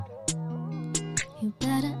You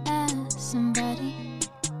better ask somebody.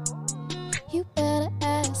 You better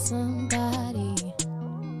ask somebody.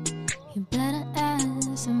 You better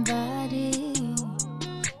ask somebody.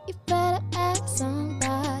 You better ask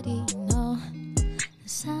somebody. No,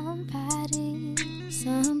 somebody,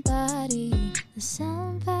 somebody,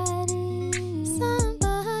 somebody,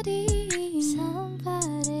 somebody,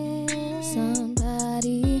 somebody,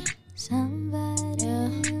 somebody, somebody.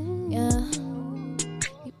 Yeah.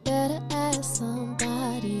 You better ask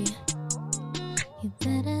somebody. You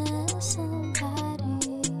better ask somebody.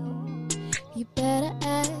 You better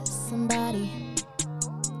ask somebody.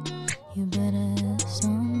 You better ask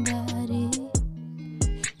somebody.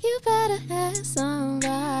 You better ask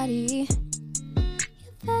somebody.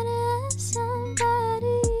 You better ask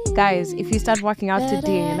somebody. Guys, if you start working out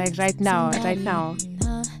today, like right now,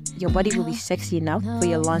 your body will be sexy enough for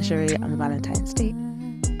your lingerie on Valentine's Day.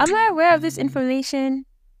 Am I aware of this information?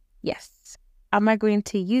 Yes. Am I going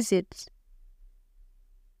to use it?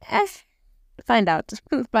 Find out.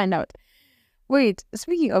 Find out. Wait,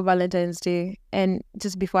 speaking of Valentine's Day, and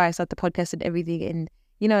just before I start the podcast and everything, and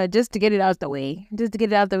just to get it out the way,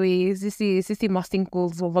 Sissy Mustang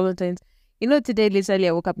calls for Valentine's. Today, literally,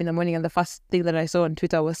 I woke up in the morning and the first thing that I saw on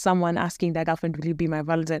Twitter was someone asking their girlfriend, will you be my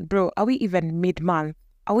Valentine? Bro, are we even mid-month?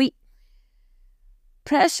 Are we?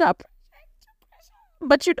 Pressure.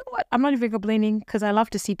 But you know what? I'm not even complaining because I love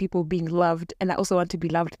to see people being loved, and I also want to be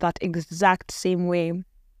loved that exact same way.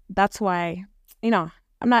 That's why,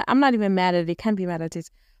 I'm not even mad at it. Can't be mad at it.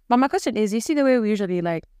 But my question is, you see the way we usually,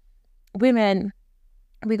 like, women,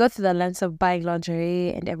 we go through the lens of buying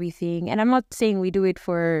lingerie and everything. And I'm not saying we do it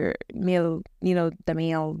for male, the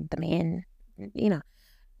man.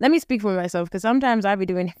 Let me speak for myself, because sometimes I'll be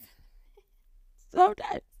doing it.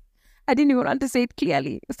 Sometimes I didn't even want to say it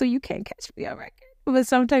clearly, so you can't catch me on record. But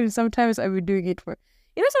sometimes I'll be doing it for,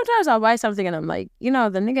 sometimes I'll buy something and I'm like, the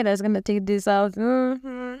nigga that's gonna take this out,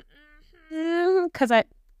 because I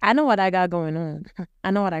know what I got going on.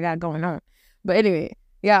 But anyway,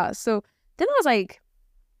 yeah. So then I was like,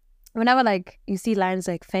 whenever like you see lines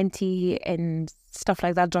like Fenty and stuff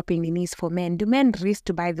like that dropping in these for men, do men race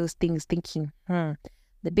to buy those things thinking, the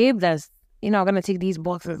babe that's gonna take these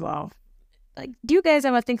boxes off? Like, do you guys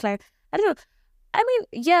ever think like, I don't know? I mean,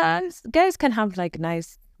 yeah, guys can have like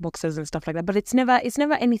nice boxes and stuff like that, but it's never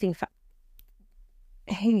anything.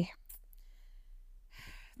 Hey,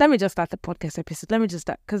 let me just start the podcast episode. Let me just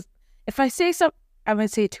start, because if I say so, I might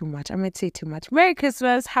say too much. Merry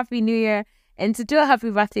Christmas, Happy New Year, and to do a happy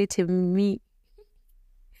birthday to me.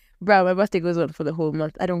 Bro, my birthday goes on for the whole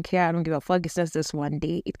month. I don't care. I don't give a fuck. It's just one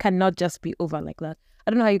day. It cannot just be over like that.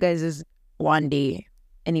 I don't know how you guys is one day.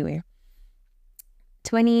 Anyway,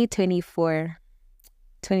 2024,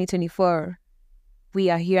 we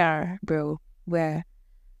are here, bro. We're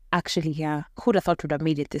actually here. Who'd have thought we'd have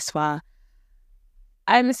made it this far?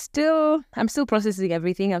 I'm still processing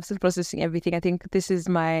everything. I think this has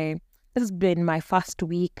been my first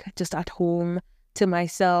week just at home to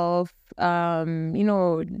myself.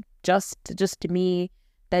 Just me,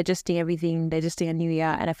 digesting everything, digesting a new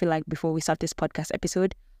year. And I feel like before we start this podcast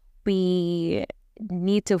episode, we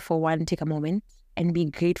need to, for one, take a moment and be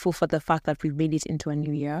grateful for the fact that we've made it into a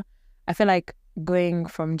new year. I feel like going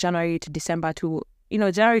from January to December to,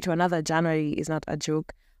 January to another January is not a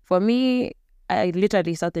joke. For me, I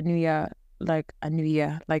literally start the new year like a new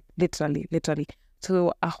year, like literally.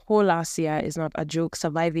 So a whole last year is not a joke.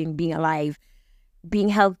 Surviving, being alive, being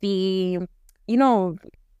healthy,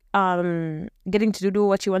 getting to do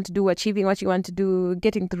what you want to do, achieving what you want to do,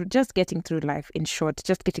 getting through life. In short,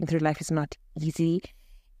 just getting through life is not easy.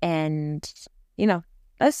 And,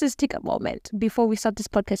 let's just take a moment before we start this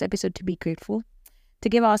podcast episode to be grateful, to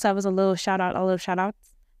give ourselves a little shout out,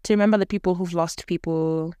 to remember the people who've lost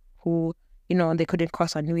people who, they couldn't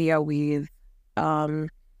cross a new year with,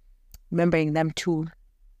 remembering them too,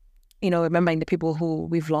 remembering the people who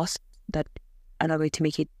we've lost that are not going to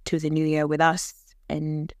make it to the new year with us.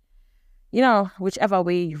 And, whichever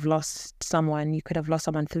way you've lost someone, you could have lost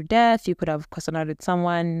someone through death, you could have crossed another with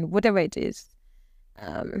someone, whatever it is.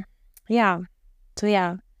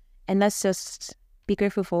 And let's just be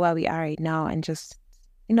grateful for where we are right now and just,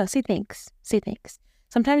 say thanks.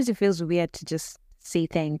 Sometimes it feels weird to just say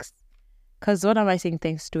thanks, because what am I saying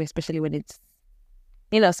thanks to, especially when it's,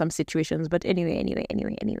 some situations. But anyway,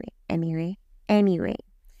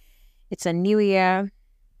 it's a new year.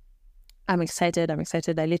 I'm excited.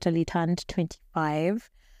 I literally turned 25.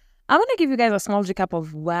 I'm going to give you guys a small recap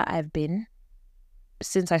of where I've been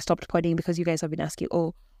since I stopped putting, because you guys have been asking,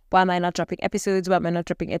 why am I not dropping episodes?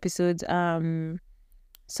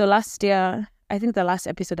 So last year, I think the last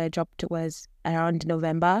episode I dropped was around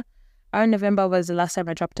November. around November was the last time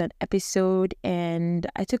I dropped an episode, and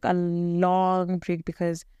I took a long break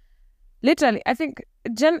because literally, I think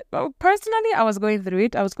personally, I was going through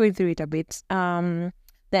it. I was going through it a bit.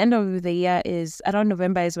 The end of the year is around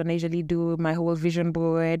November is when I usually do my whole vision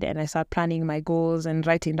board and I start planning my goals and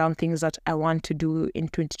writing down things that I want to do in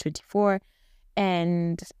 2024.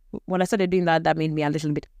 And when I started doing that, that made me a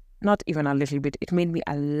little bit, not even a little bit, it made me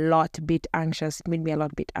a lot bit anxious. It made me a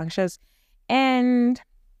lot bit anxious. And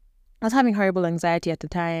I was having horrible anxiety at the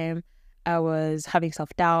time. I was having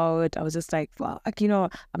self-doubt. I was just like, fuck, I'm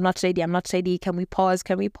not ready. I'm not ready. Can we pause?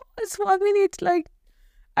 Can we pause for a minute? Like,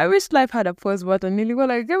 I wish life had a pause button. Nearly go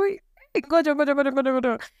like, can we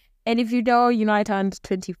go. And if you know, I turned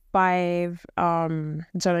 25,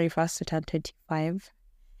 January 1st, I turned 25.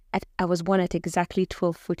 I was born at exactly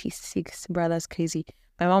 12:46. Bro, that's crazy.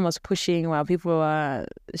 My mom was pushing while people were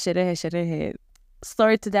sherehe.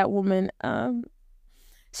 Sorry to that woman.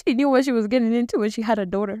 She knew what she was getting into when she had a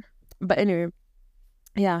daughter. But anyway,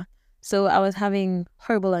 yeah. So I was having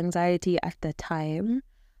horrible anxiety at the time.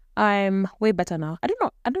 I'm way better now. I don't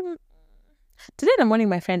know. Today in the morning,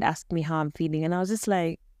 my friend asked me how I'm feeling, and I was just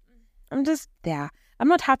like, I'm just there. I'm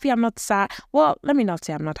not happy. I'm not sad. Well, let me not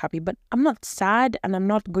say I'm not happy, but I'm not sad, and I'm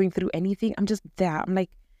not going through anything. I'm just there. I'm like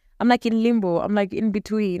in limbo. I'm like in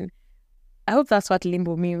between. I hope that's what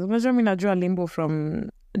limbo means. I mean, I drew a limbo from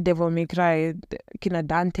Devil May Cry, Kina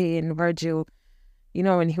Dante and Virgil,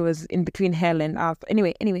 when he was in between hell and earth.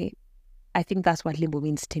 Anyway, I think that's what limbo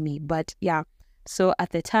means to me. But yeah, so at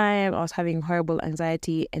the time I was having horrible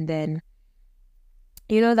anxiety, and then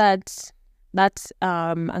that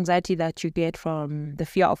anxiety that you get from the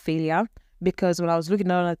fear of failure. Because when I was looking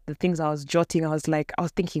down at the things I was jotting, I was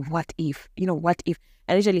thinking, what if? What if?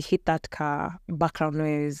 I usually hit that car background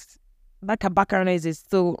noise. That car background noise is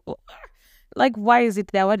so, like, why is it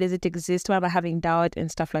there? Why does it exist? Why am I having doubt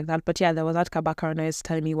and stuff like that? But yeah, there was that car background noise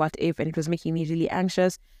telling me what if, and it was making me really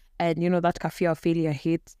anxious. And that car fear of failure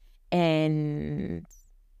hits. And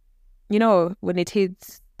when it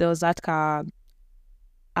hits, there was that car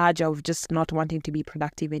urge of just not wanting to be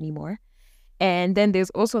productive anymore. And then there's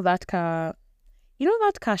also that car,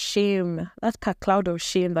 that car shame, that car cloud of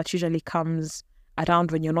shame that usually comes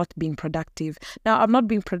around when you're not being productive. Now, I'm not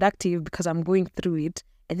being productive because I'm going through it.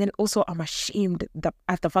 And then also I'm ashamed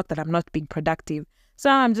at the fact that I'm not being productive.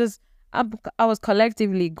 So I was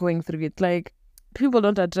collectively going through it. Like, people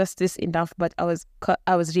don't address this enough, but I was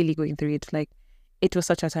really going through it. Like, it was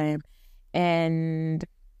such a time. And,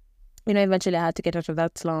 eventually I had to get out of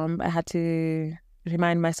that slump. I had to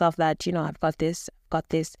remind myself that, I've got this.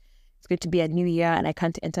 It's going to be a new year, and I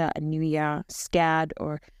can't enter a new year scared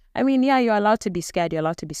yeah, you're allowed to be scared.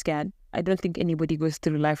 I don't think anybody goes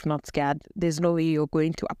through life not scared. There's no way you're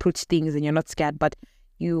going to approach things and you're not scared, but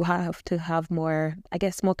you have to have more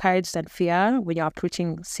courage than fear when you're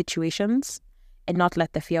approaching situations, and not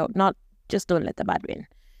let the fear, don't let the bad win.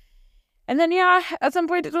 And then, yeah, at some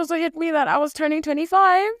point it also hit me that I was turning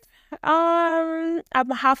 25.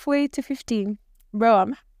 I'm halfway to 15.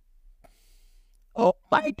 Bro, oh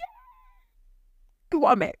my God.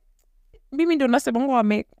 What make? Mimi ndo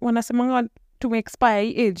nasemanga wanasemanga to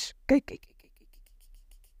expire age.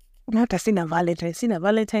 Not sina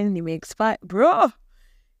Valentine ni expire. Bro.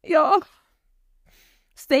 Yo.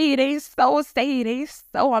 Say it ain't so.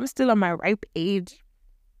 I'm still on my ripe age.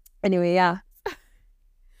 Anyway, yeah.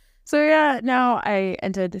 So yeah, now I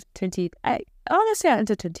entered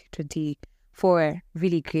 2024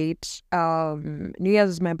 really great. New Year's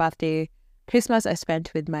was my birthday. Christmas I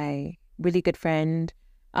spent with my really good friend,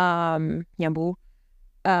 Nyambu.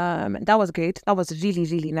 That was great. That was really,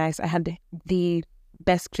 really nice. I had the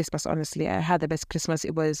best Christmas, honestly. I had the best Christmas.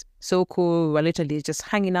 It was so cool. We were literally just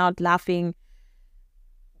hanging out, laughing.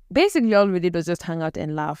 Basically, all we did was just hang out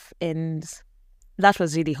and laugh. And that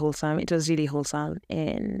was really wholesome. It was really wholesome.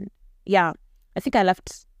 And yeah, I think I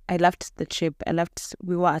left the trip.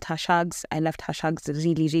 We were at Hashags. I left Hashags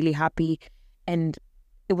really, really happy. And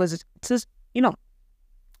it was just,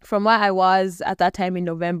 from where I was at that time in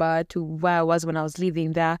November to where I was when I was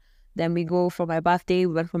leaving there. Then we went for my birthday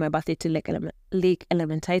to Lake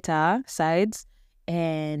Elementaita sides.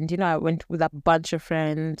 And, I went with a bunch of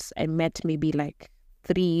friends. I met maybe like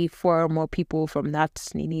 3-4 more people from that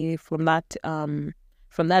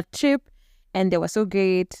trip. And they were so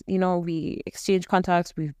great. We exchanged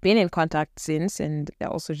contacts. We've been in contact since. And they're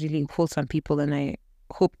also really wholesome people. And I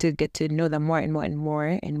hope to get to know them more and more and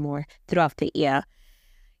more and more throughout the year.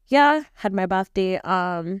 Yeah, had my birthday.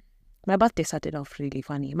 My birthday started off really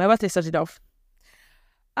funny.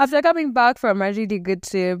 After coming back from a really good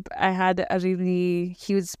trip, I had a really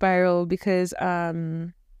huge spiral because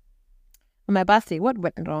on my birthday, what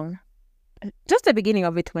went wrong? just the beginning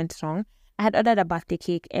of it went wrong. I had ordered a birthday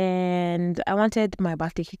cake, and I wanted my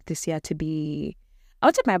birthday cake this year to be. I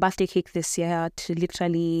wanted my birthday cake this year to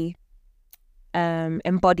literally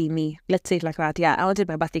embody me. Let's say it like that. Yeah, I wanted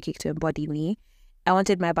my birthday cake to embody me. I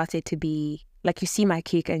wanted my birthday to be like you see my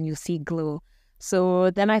cake and you see glow. So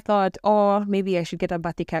then I thought, oh, maybe I should get a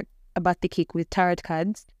birthday cake with tarot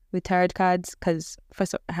cards. Because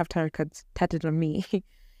first I have tarot cards tattooed on me,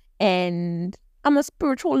 and I'm a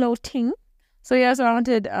spiritual little thing. So yeah, so I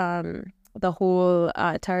wanted the whole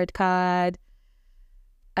tarot card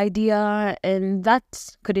idea, and that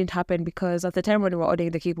couldn't happen because at the time when we were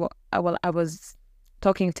ordering the cake, I was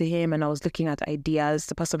talking to him and I was looking at ideas.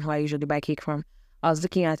 The person who I usually buy cake from, I was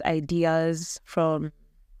looking at ideas from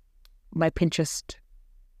my Pinterest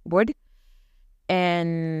board,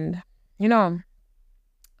 and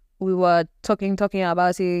we were talking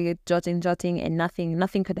about it, jotting, and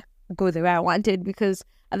nothing could go the way I wanted because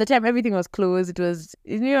at the time everything was closed. It was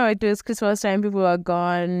Christmas time, people were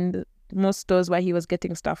gone. Most stores where he was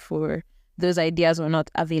getting stuff for those ideas were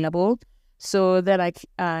not available. So then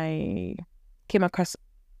I came across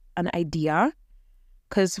an idea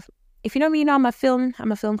because if you know me, I'm a film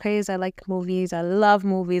craze. I like movies. I love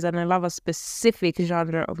movies, and I love a specific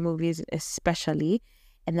genre of movies especially.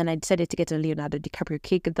 And then I decided to get a Leonardo DiCaprio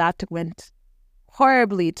cake. That went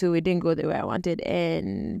horribly too. It didn't go the way I wanted.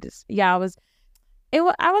 And yeah, I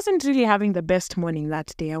wasn't really having the best morning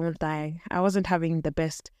that day. I won't lie. I wasn't having the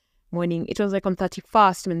best morning. It was like on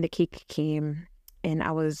 31st when the cake came, and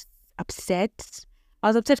I was upset.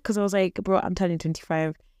 Because I was like, bro, I'm turning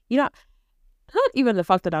 25. Not even the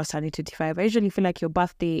fact that I was turning 25. I usually feel like your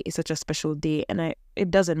birthday is such a special day, and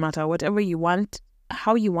it doesn't matter. Whatever you want,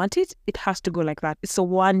 how you want it, it has to go like that. It's the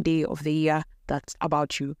one day of the year that's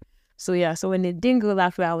about you. So yeah, so when it didn't go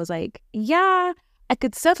that way, I was like, yeah, I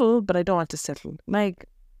could settle, but I don't want to settle. Like,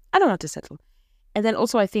 I don't want to settle. And then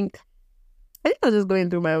also I think I was just going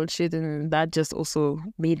through my own shit, and that just also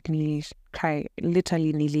made me cry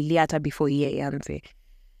literally nililiata before Iyanse.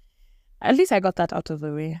 At least I got that out of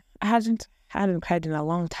the way. I hadn't cried in a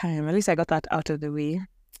long time. At least I got that out of the way.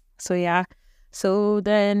 So yeah. So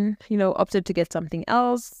then, opted to get something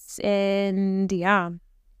else. And yeah,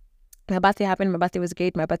 my birthday happened. My birthday was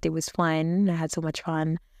great. My birthday was fun. I had so much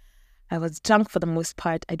fun. I was drunk for the most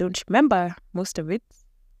part. I don't remember most of it.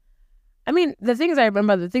 I mean, the things I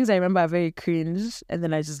remember are very cringe. And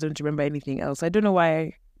then I just don't remember anything else. I don't know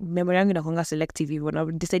why. Memory yangu inakuanga selective when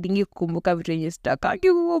I'm deciding kukumbuka vitu yenye sitaka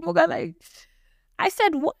kukumbuka. Like, I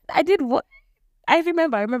said what? I did what? I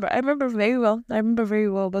remember very well.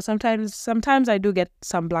 But sometimes I do get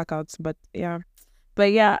some blackouts. But yeah.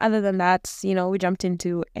 Other than that, we jumped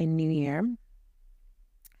into a new year.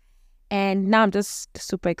 And now I'm just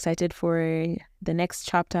super excited for the next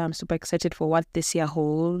chapter. I'm super excited for what this year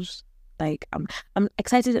holds. Like, I'm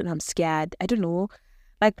excited and I'm scared. I don't know.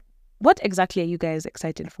 Like, what exactly are you guys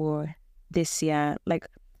excited for this year? Like,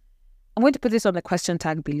 I'm going to put this on the question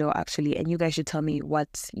tag below, actually, and you guys should tell me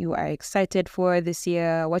what you are excited for this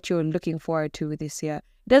year, what you're looking forward to this year.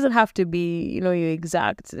 It doesn't have to be, your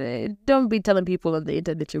exact. Don't be telling people on the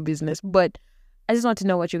internet your business, but I just want to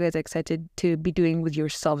know what you guys are excited to be doing with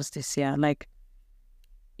yourselves this year. Like,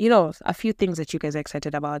 a few things that you guys are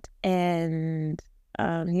excited about. And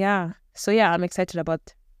yeah. So yeah, I'm excited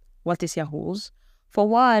about what this year holds. For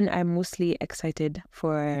one, I'm mostly excited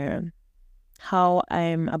for how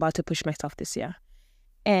I'm about to push myself this year.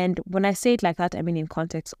 And when I say it like that, I mean in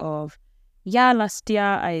context of, yeah, last year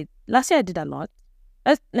I did a lot.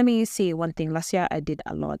 Let me say one thing. Last year I did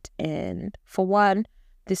a lot. And for one,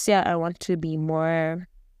 this year I want to be more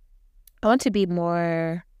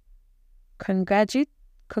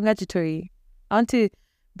congratulatory. I want to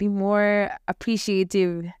be more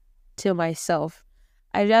appreciative to myself.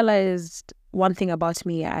 I realized one thing about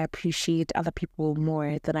me, I appreciate other people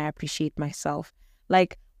more than I appreciate myself.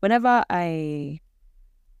 Like, whenever I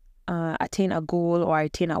attain a goal or I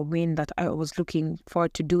attain a win that I was looking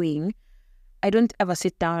forward to doing, I don't ever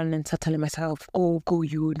sit down and start telling myself, oh, go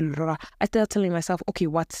you. I start telling myself, okay,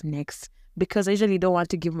 what's next? Because I usually don't want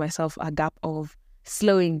to give myself a gap of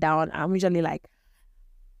slowing down. I'm usually like,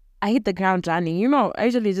 I hit the ground running. I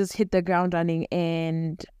usually just hit the ground running,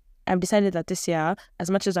 and I've decided that this year,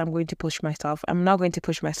 as much as I'm going to push myself, I'm not going to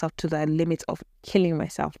push myself to the limit of killing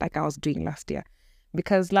myself like I was doing last year.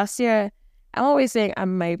 Because last year, I'm always saying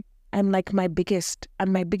I'm my biggest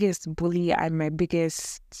bully, I'm my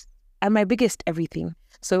biggest everything.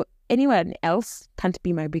 So anyone else can't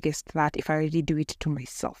be my biggest that if I already do it to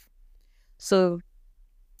myself. So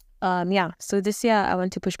so this year I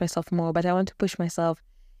want to push myself more, but I want to push myself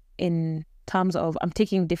in terms of I'm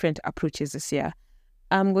taking different approaches this year.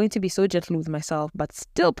 I'm going to be so gentle with myself, but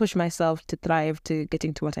still push myself to thrive, to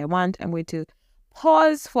getting to what I want. I'm going to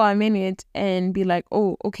pause for a minute and be like,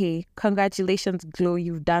 oh, okay, congratulations, Glow,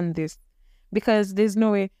 you've done this. Because there's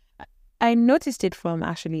no way. I noticed it from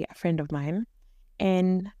actually a friend of mine.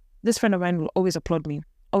 And this friend of mine will always applaud me,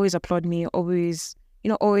 always,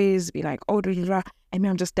 always be like, oh, and me,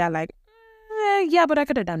 I'm just there like, yeah, but I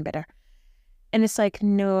could have done better. And it's like,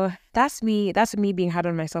 no, that's me being hard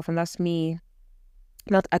on myself, and that's me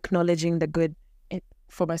not acknowledging the good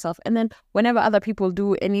for myself. And then whenever other people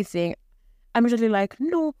do anything, I'm usually like,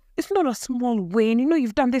 no, it's not a small win.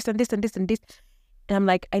 You've done this and this and this and this. And I'm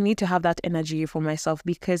like, I need to have that energy for myself,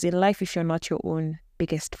 because in life, if you're not your own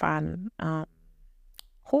biggest fan,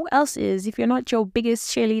 who else is? If you're not your biggest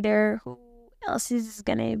cheerleader, who else is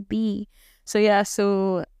gonna be? So yeah,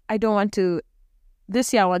 so I don't want to.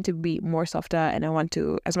 This year, I want to be more softer, and I want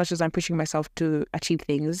to, as much as I'm pushing myself to achieve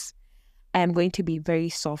things, I am going to be very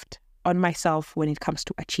soft on myself when it comes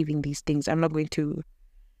to achieving these things. I'm not going to,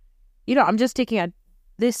 I'm just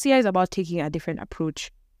this year is about taking a different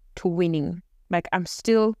approach to winning. Like, I'm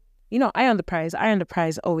still, eye on the prize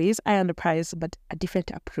always, eye on the prize, but a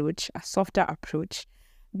different approach, a softer approach,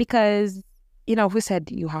 because, who said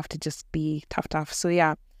you have to just be tough? So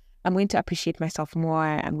yeah, I'm going to appreciate myself more.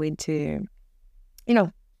 I'm going to,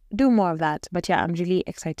 do more of that. But yeah, I'm really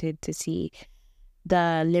excited to see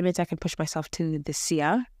the limits I can push myself to this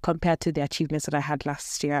year compared to the achievements that I had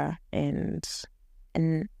last year, and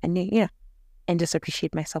just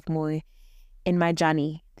appreciate myself more in my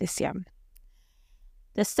journey this year.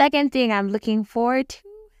 The second thing I'm looking forward to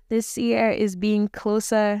this year is being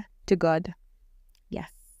closer to God.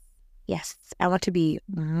 Yes. I want to be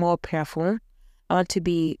more prayerful. I want to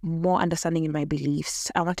be more understanding in my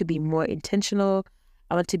beliefs. I want to be more intentional.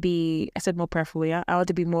 I want to be, I said more prayerful, yeah? I want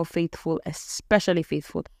to be more faithful, especially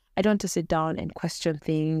faithful. I don't want to sit down and question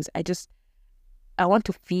things. I want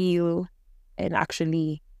to feel and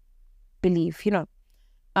actually believe,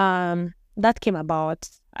 That came about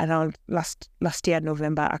around last year,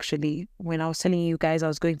 November, actually, when I was telling you guys I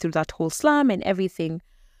was going through that whole slum and everything.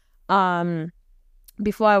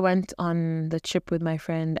 Before I went on the trip with my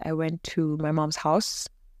friend, I went to my mom's house.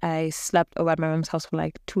 I slept over at my mom's house for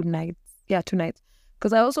like 2 nights. Yeah, 2 nights.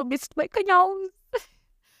 Because I also missed my kanyos.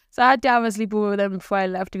 So I had to have a sleepover with them before I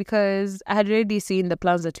left, because I had already seen the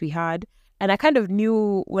plans that we had. And I kind of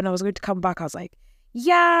knew when I was going to come back, I was like,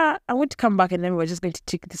 yeah, I want to come back, and then we're just going to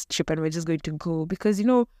take this trip and we're just going to go. Because,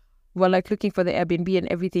 we're like looking for the Airbnb and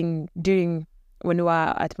everything during when we were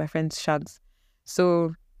at my friend's sheds.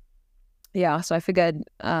 So yeah, so I figured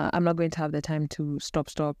I'm not going to have the time to stop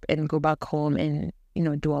and go back home and,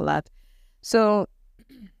 do all that. So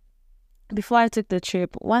before I took the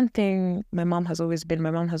trip, one thing my mom has always been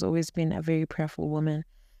a very prayerful woman.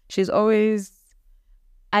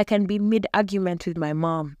 I can be mid-argument with my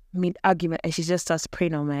mom, and she just starts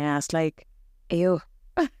praying on my ass, like, ayo.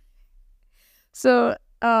 So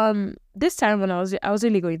this time when I was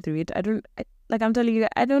really going through it, I'm telling you,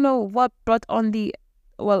 I don't know what brought on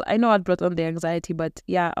I know what brought on the anxiety, but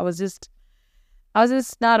yeah, I was just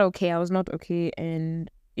not okay. I was not okay. And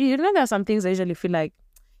there are some things I usually feel like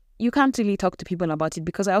you can't really talk to people about it,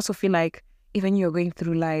 because I also feel like even you're going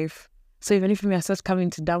through life, so even if me starts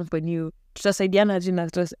coming to dump on you, just say Diana Gina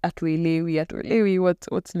just atwelewi,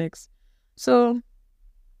 what's next? So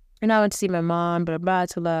I went to see my mom, blah blah,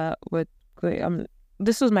 tell her what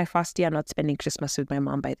this was my first year not spending Christmas with my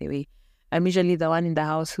mom, by the way. I'm usually the one in the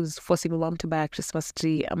house who's forcing my mom to buy a Christmas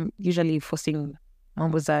tree. I'm usually forcing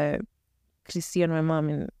mom was Christy and my mom,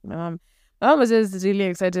 and my mom was just really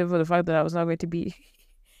excited for the fact that I was not going to be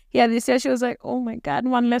here this year. She was like, oh my God,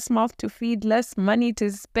 one less mouth to feed, less money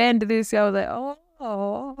to spend this year. I was like,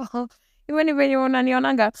 oh, even if you want any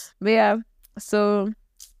onanga. But yeah, so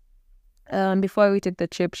before we took the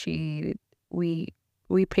trip, we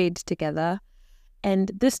prayed together.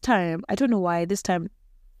 And this time, I don't know why, this time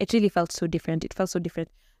it really felt so different. It felt so different.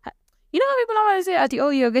 How people always say, oh,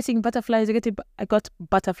 you're getting butterflies. I got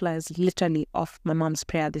butterflies literally off my mom's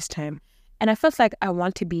prayer this time. And I felt like I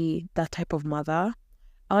want to be that type of mother.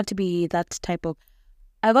 I want to be that type of...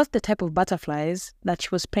 I got the type of butterflies that she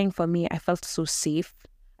was praying for me. I felt so safe.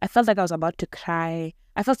 I felt like I was about to cry.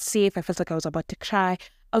 I felt safe. I felt like I was about to cry.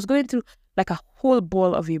 I was going through like a whole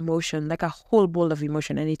bowl of emotion,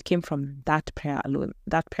 and it came from that prayer alone.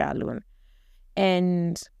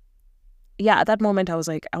 And yeah, at that moment, I was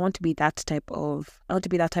like, I want to be that type of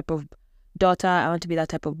daughter. I want to be that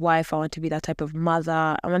type of wife. I want to be that type of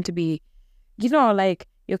mother. I want to be, like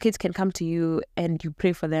your kids can come to you and you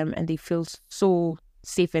pray for them and they feel so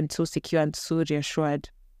safe and so secure and so reassured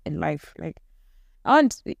in life. Like I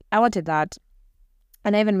wanted that.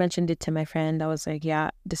 And I even mentioned it to my friend. I was like, yeah,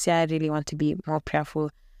 this year I really want to be more prayerful.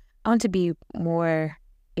 I want to be more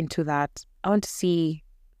into that. I want to see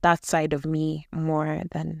that side of me more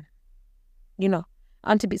than, I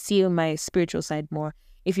want to see my spiritual side more.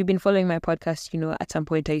 If you've been following my podcast, at some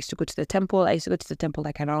point I used to go to the temple. I used to go to the temple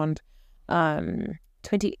like around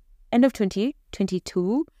 20 end of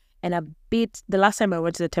 2022, and the last time I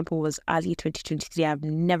went to the temple was early 2023. I've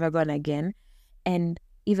never gone again. And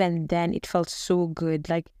even then it felt so good.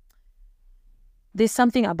 Like, there's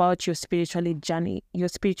something about your spirituality journey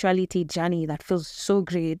that feels so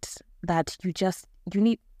great that you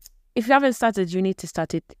need, if you haven't started, you need to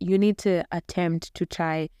start it. You need to attempt to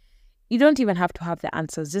try. You don't even have to have the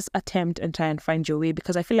answers. Just attempt and try and find your way,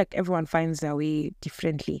 because I feel like everyone finds their way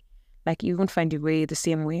differently. Like, you won't find your way the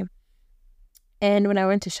same way. And when I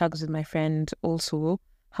went to Shags with my friend also,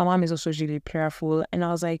 her mom is also really prayerful. And I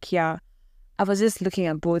was like, yeah, I was just looking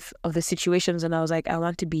at both of the situations and I was like, I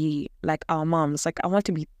want to be like our moms. Like, I want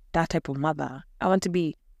to be that type of mother. I want to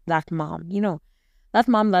be that mom, that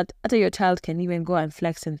mom that after your child can even go and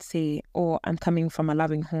flex and say, oh, I'm coming from a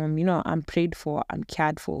loving home. I'm prayed for, I'm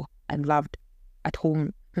cared for, I'm loved at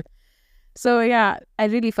home. So yeah, I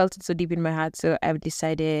really felt it so deep in my heart. So I've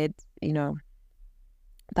decided,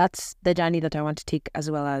 that's the journey that I want to take, as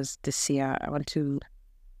well as this year.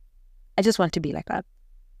 I just want to be like that.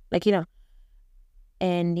 Like,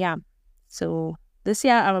 and yeah. So this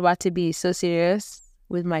year I'm about to be so serious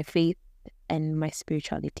with my faith and my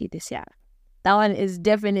spirituality this year. That one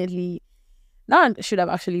should have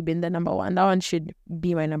actually been the number one. That one should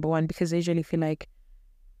be my number one, because I usually feel like,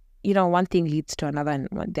 one thing leads to another and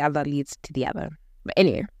the other leads to the other. But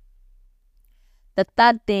anyway, the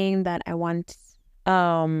third thing that I want,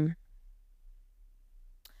 the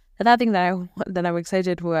third thing that I'm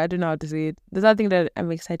excited for, I don't know how to say it. The third thing that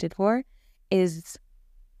I'm excited for is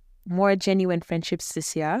more genuine friendships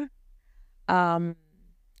this year. One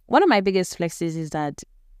of my biggest flexes is that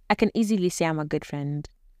I can easily say I'm a good friend.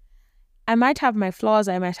 I might have my flaws.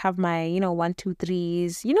 I might have my, 1, 2,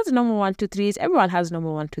 3s. The normal 1, 2, 3s. Everyone has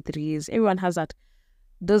normal 1, 2, 3s. Everyone has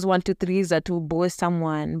those 1, 2, 3s that will bore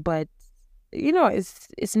someone. But,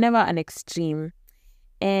 it's never an extreme.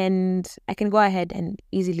 And I can go ahead and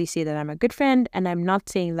easily say that I'm a good friend. And I'm not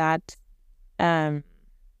saying that, I'm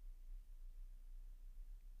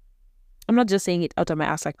not just saying it out of my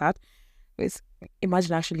ass like that.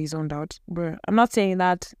 Imagine actually zoned out, bro. I'm not saying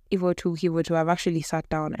that he were to I've actually sat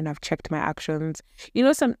down and I've checked my actions.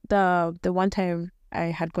 The one time I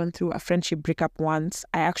had gone through a friendship breakup once,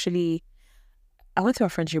 I went through a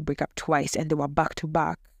friendship breakup twice, and they were back to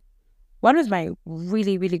back. One was my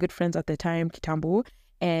really, really good friends at the time, Kitambo,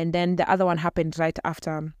 and then the other one happened right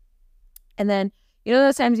after. And then,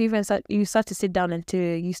 those times you start to sit down and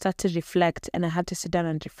you start to reflect, and I had to sit down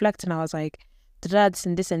and reflect, and I was like, this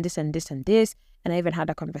and this and this and this and this, and I even had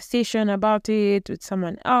a conversation about it with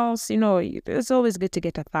someone else. It's always good to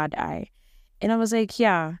get a third eye. And I was like,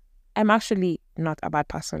 yeah, I'm actually not a bad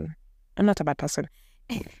person. I'm not a bad person.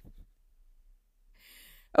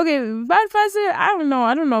 Okay, bad person, I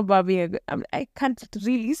don't know about being I can't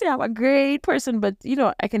really say I'm a great person, but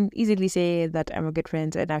I can easily say that I'm a good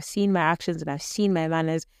friend, and I've seen my actions and I've seen my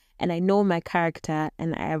manners, and I know my character,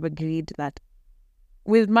 and I have agreed that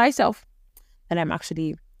with myself that I'm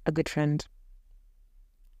actually a good friend.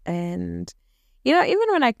 And even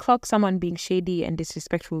when I clock someone being shady and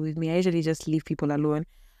disrespectful with me, I usually just leave people alone.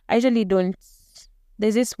 I usually don't.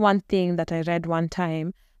 There's this one thing that I read one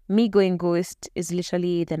time. Me going ghost is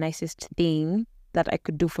literally the nicest thing that I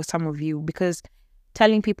could do for some of you, because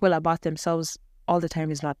telling people about themselves all the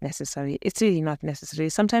time is not necessary. It's really not necessary.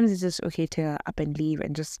 Sometimes it's just okay to up and leave,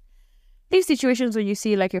 and just leave situations where you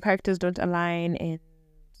see like your characters don't align, and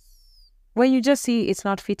when you just see it's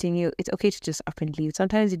not fitting you, it's okay to just up and leave.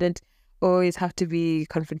 Sometimes you don't always have to be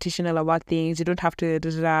confrontational about things. You don't have to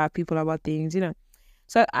people about things,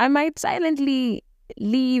 So I might silently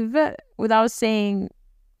leave without saying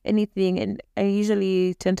anything, and I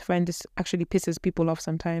usually tend to find this actually pisses people off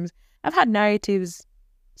sometimes. I've had narratives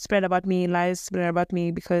spread about me, lies spread about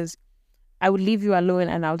me, because I would leave you alone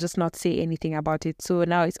and I'll just not say anything about it. So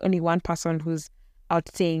now it's only one person who's out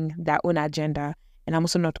saying their own agenda. And I'm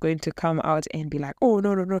also not going to come out and be like, oh,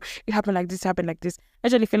 no, it happened like this, I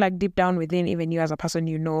actually feel like deep down within, even you as a person,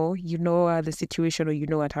 you know the situation, or you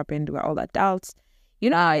know what happened. We're all adults. You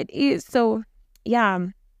know how it is. So, yeah.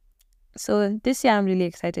 So this year, I'm really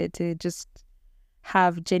excited to just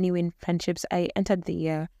have genuine friendships. I entered the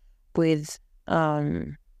year with, I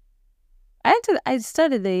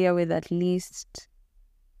started the year with at least,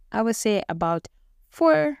 I would say about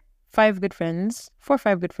 4 or 5 good friends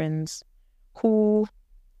who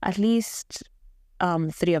at least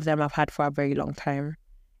three of them I've had for a very long time,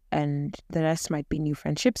 and the rest might be new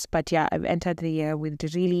friendships. But yeah, I've entered the year with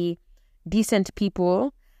really decent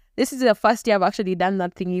people. This is the first year I've actually done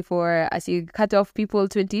that thingy for, as you cut off people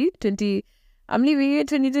 2020. I'm leaving you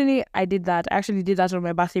 2020. I did that. I actually did that on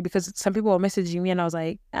my birthday because some people were messaging me and I was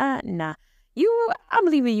like, nah, I'm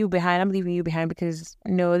leaving you behind. I'm leaving you behind because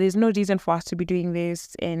no, there's no reason for us to be doing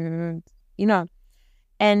this. And,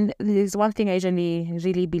 and there's one thing I usually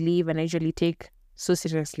really believe and I usually take so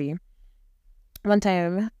seriously. One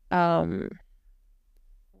time,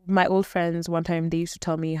 my old friends, they used to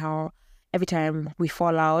tell me how every time we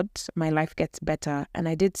fall out, my life gets better. And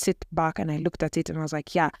I did sit back and I looked at it and I was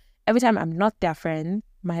like, yeah, every time I'm not their friend,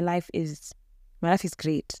 my life is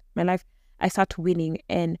great. I start winning.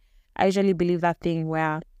 And I usually believe that thing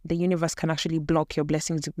where the universe can actually block your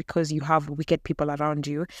blessings because you have wicked people around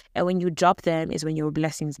you. And when you drop them is when your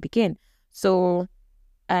blessings begin. So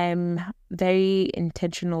I'm very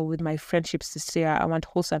intentional with my friendships this year. I want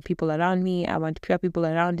wholesome people around me. I want pure people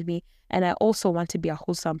around me. And I also want to be a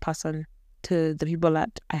wholesome person to the people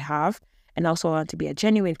that I have. And I also want to be a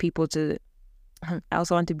genuine person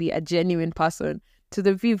to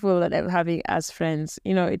the people that I'm having as friends.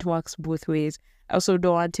 It works both ways. I also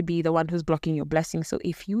don't want to be the one who's blocking your blessings. So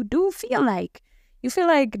if you do feel like,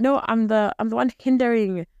 no, I'm the one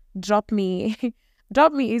hindering, drop me.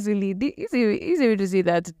 Drop me easily. Easy way to say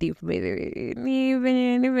that deep, by the way.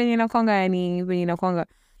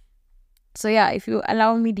 So yeah, if you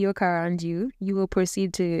allow mediocre around you, you will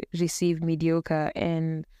proceed to receive mediocre.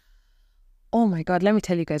 And oh my God, let me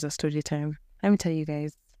tell you guys a story time. Let me tell you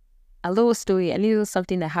guys a little story, a little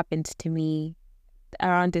something that happened to me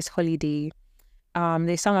around this holiday.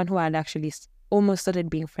 There's someone who I had actually almost started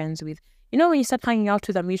being friends with. When you start hanging out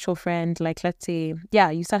with a mutual friend, like let's say,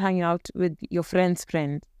 you start hanging out with your friend's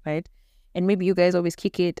friend, right? And maybe you guys always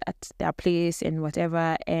kick it at their place and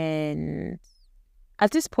whatever. And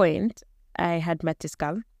at this point, I had met this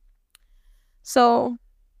girl. So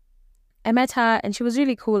I met her and she was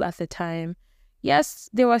really cool at the time. Yes,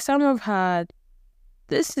 there were some of her.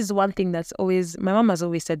 This is one thing that's always, my mom has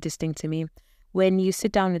always said this thing to me. When you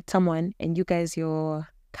sit down with someone and you guys, your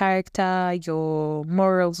character, your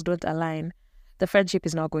morals don't align, the friendship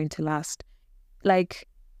is not going to last. Like,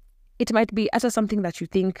 it might be utter something that you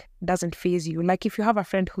think doesn't faze you. Like, if you have a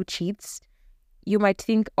friend who cheats, you might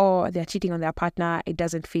think, oh, they're cheating on their partner, it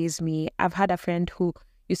doesn't faze me. I've had a friend who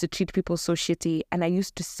used to treat people so shitty, and I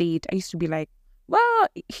used to say it. I used to be like, well,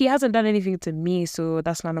 he hasn't done anything to me, so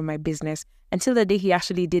that's none of my business. Until the day he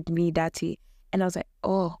actually did me dirty. And I was like,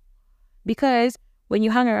 oh, because when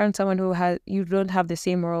you hang around someone you don't have the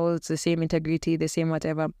same morals, the same integrity, the same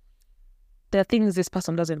whatever, the things this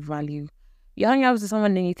person doesn't value. You hang out with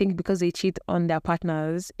someone and you think because they cheat on their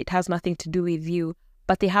partners, it has nothing to do with you,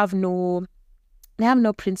 but they have no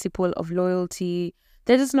principle of loyalty.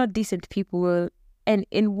 They're just not decent people. And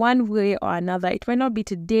in one way or another, it might not be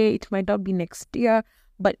today, it might not be next year,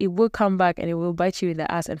 but it will come back and it will bite you in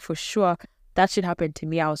the ass. And for sure, that should happen to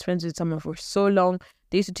me. I was friends with someone for so long.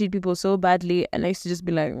 They used to treat people so badly. And I used to just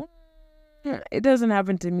be like, it doesn't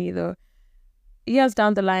happen to me though. Years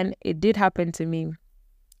down the line, it did happen to me.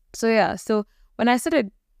 So yeah, so when I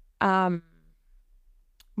started, when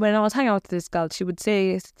I was hanging out with this girl, she would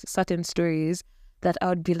say certain stories that I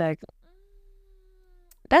would be like,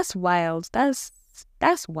 that's wild. That's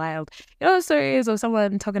wild. Stories of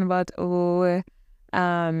someone talking about, they'll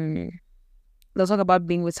talk about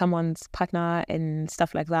being with someone's partner and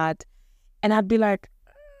stuff like that. And I'd be like,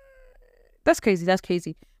 that's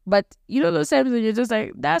crazy. But those times when you're just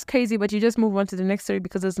like, that's crazy, but you just move on to the next story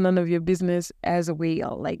because it's none of your business as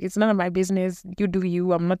well. Like, it's none of my business. You do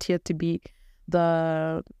you. I'm not here to be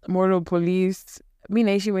the moral police. Mi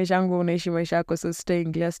naishi maisha yangu, unaishi maisha yako, so stay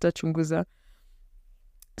in glass, chunguza.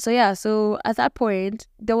 So yeah, so at that point,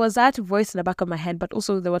 there was that voice in the back of my head, but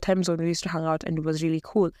also there were times when we used to hang out and it was really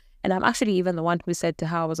cool. And I'm actually even the one who said to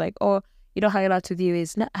her, I was like, oh, hanging out with you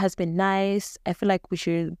has been nice. I feel like we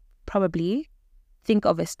should probably think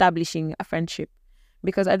of establishing a friendship.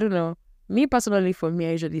 Because I don't know, me personally, for me,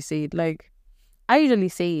 I usually say it.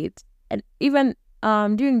 And even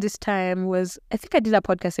during this time I think I did a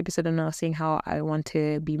podcast episode and I was saying how I want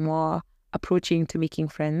to be more approaching to making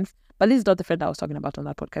friends. But this is not the friend I was talking about on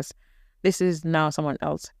that podcast. This is now someone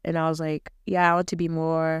else. And I was like, yeah, I want to be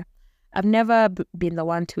more. I've never been the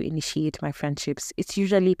one to initiate my friendships. It's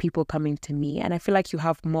usually people coming to me. And I feel like you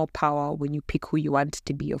have more power when you pick who you want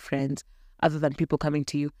to be your friends other than people coming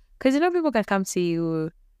to you. Because, people can come to you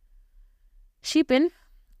sheeping.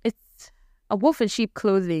 It's a wolf in sheep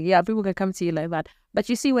clothing. Yeah, people can come to you like that. But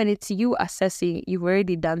you see, when it's you assessing, you've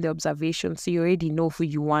already done the observation. So you already know who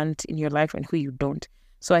you want in your life and who you don't.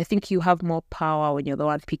 So I think you have more power when you're the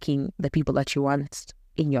one picking the people that you want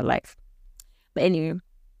in your life. But anyway,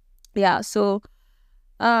 yeah, so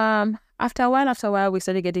after a while, we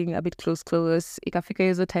started getting a bit close. Ikafika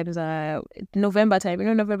hizo times November time.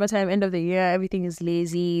 November time, end of the year, everything is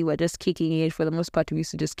lazy. We're just kicking it. For the most part, we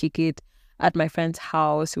used to just kick it at my friend's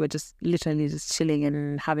house. We were just literally just chilling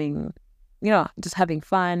and having, just having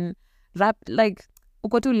fun.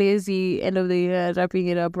 Uko too lazy, end of the year, wrapping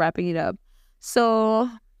it up. So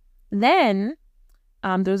then,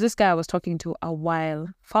 there was this guy I was talking to a while.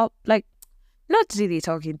 Not really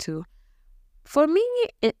talking to. For me,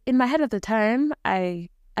 in my head at the time, I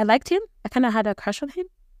liked him. I kind of had a crush on him.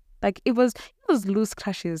 It was loose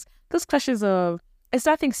crushes. Those crushes of, it's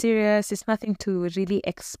nothing serious. It's nothing to really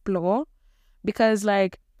explore. Because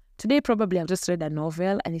today probably I've just read a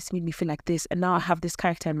novel and it's made me feel like this. And now I have this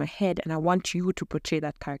character in my head and I want you to portray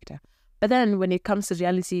that character. But then when it comes to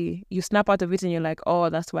reality, you snap out of it and you're like, oh,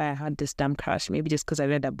 that's why I had this damn crush. Maybe just because I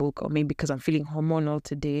read a book, or maybe because I'm feeling hormonal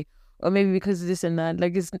today. Or maybe because this and that.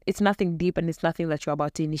 It's nothing deep and it's nothing that you're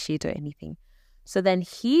about to initiate or anything. So then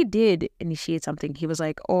he did initiate something. He was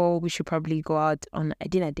like, oh, we should probably go out on a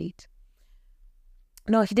dinner date.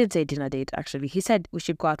 No, he didn't say dinner date, actually. He said we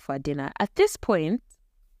should go out for a dinner. At this point,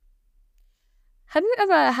 have you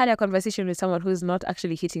ever had a conversation with someone who's not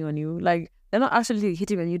actually hitting on you? They're not actually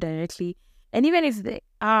hitting on you directly. And even if they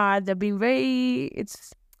are, they're being very...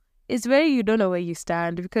 It's very, you don't know where you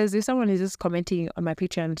stand, because if someone is just commenting on my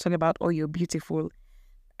picture and talking about, oh, you're beautiful,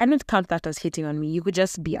 I don't count that as hitting on me. You could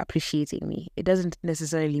just be appreciating me. It doesn't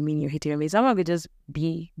necessarily mean you're hitting on me. Someone could just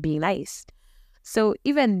be being nice. So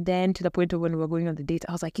even then, to the point of when we were going on the date,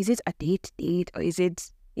 I was like, is it a date, or is it,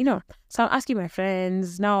 So I'm asking my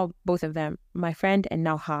friends, now both of them, my friend and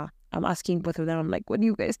now her. I'm asking both of them, I'm like, what do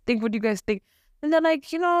you guys think? And they're like,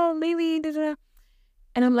 maybe,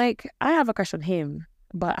 and I'm like, I have a crush on him.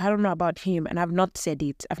 But I don't know about him, and I've not said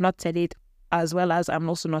it. As well as I'm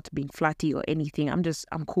also not being flatty or anything.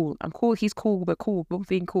 I'm cool. He's cool. We're cool. We're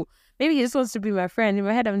being cool. Maybe he just wants to be my friend. In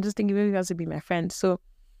my head, I'm just thinking maybe he wants to be my friend. So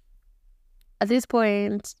at this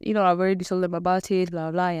point, I've already told them about it,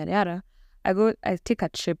 blah, blah, yada, yada. I take a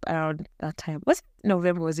trip around that time. Was it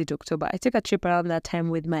November? Was it October? I took a trip around that time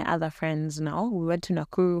with my other friends now. We went to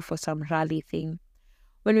Nakuru for some rally thing.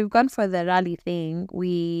 When we've gone for the rally thing,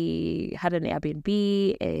 we had an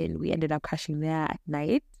Airbnb and we ended up crashing there at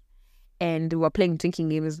night. And we were playing drinking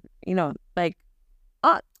games, I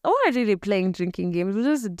wasn't really playing drinking games. We were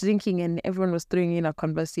just drinking and everyone was throwing in a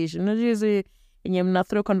conversation. Usually, and you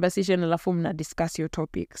throw conversation and discuss your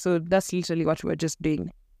topic. So that's literally what we were just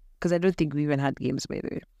doing. Because I don't think we even had games, by the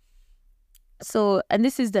way. So, and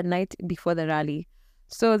this is the night before the rally.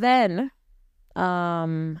 So then...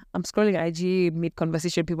 I'm scrolling IG,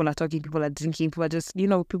 mid-conversation, people are talking, people are drinking, people are just,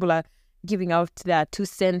 people are giving out their 2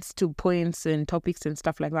 cents, 2 points and topics and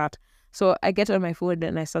stuff like that. So I get on my phone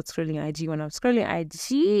and I start scrolling IG. When I'm scrolling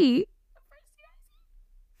IG,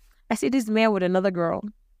 I see this man with another girl.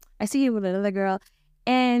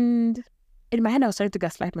 And in my head, I was trying to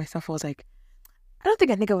gaslight myself. I was like, I don't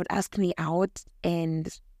think a nigga would ask me out and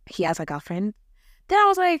he has a girlfriend. Then I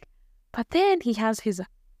was like, but then he has his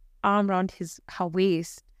arm around her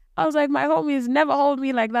waist. I was like, my homies never hold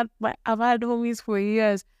me like that. I've had homies for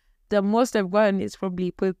years. The most I've gotten is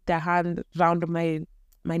probably put their hand around my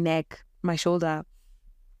neck, my shoulder.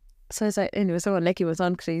 So it's like, anyway, someone like, it was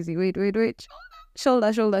on crazy. Wait.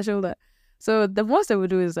 Shoulder. So the most I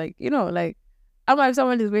would do is if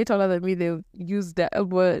someone is way taller than me, they'll use their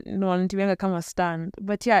elbow, and to come a stand.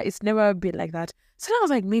 But yeah, it's never been like that. So then I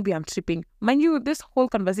was like, maybe I'm tripping. Mind you, this whole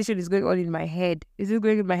conversation is going on in my head. Is it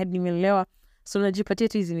going in my head? So najipatia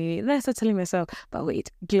tu hizi nini. Then I start telling myself, but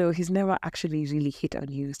wait, Glo, he's never actually really hit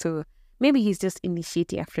on you. So maybe he's just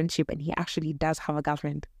initiating a friendship and he actually does have a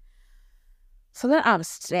girlfriend. So then I'm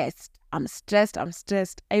stressed.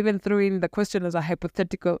 I even threw in the question as a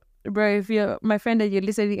hypothetical. Bro, if you're my friend and you're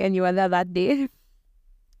listening and you were there that day,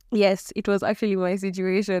 yes, it was actually my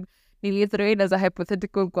situation. Nearly throw in as a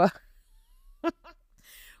hypothetical.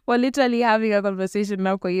 We're literally having a conversation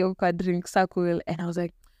now kwa drink circle, and I was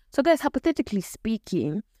like, so guys, hypothetically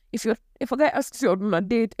speaking, if a guy asks you on a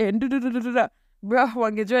date and bro,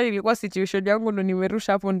 wangejua ilikuwa situation yangu ndo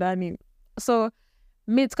nimerusha hapo ndani. So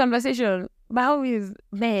mid conversation, my homies,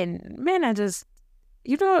 men are just,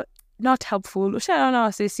 not helpful. I don't know,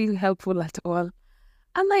 say helpful at all.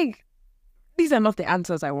 I'm like, these are not the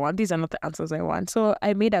answers I want. So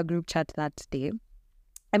I made a group chat that day.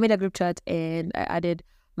 And I added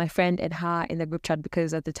my friend and her in the group chat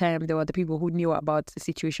because at the time there were the people who knew about the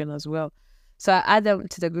situation as well. So I add them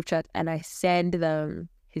to the group chat and I send them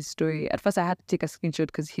his story. At first I had to take a screenshot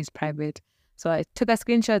because he's private. So I took a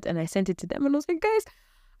screenshot and I sent it to them and I was like, guys,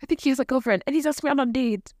 I think he has a girlfriend and he's asked me out on a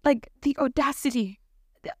date. Like the audacity.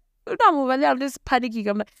 I'm over there, I'm just panicking.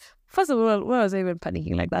 I'm like, first of all, why was I even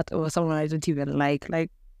panicking like that? Or someone I don't even like.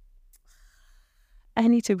 Like, I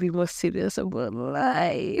need to be more serious about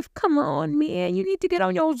life. Come on, man. You need to get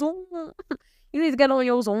on your Zoom. You need to get on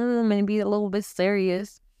your Zoom and be a little bit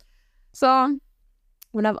serious. So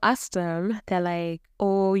when I've asked them, they're like,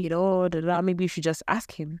 oh, maybe you should just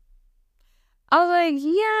ask him. I was like,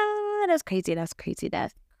 yeah, that's crazy. That's crazy.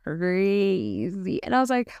 That's crazy. And I was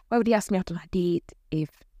like, why would he ask me out on a date if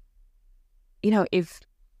he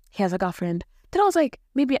has a girlfriend? Then I was like,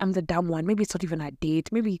 maybe I'm the dumb one. Maybe it's not even a date.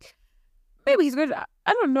 Maybe he's good.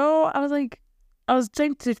 I don't know. I was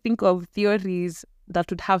trying to think of theories that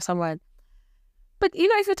would have someone. But,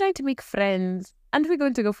 if you're trying to make friends and we're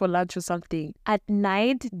going to go for lunch or something at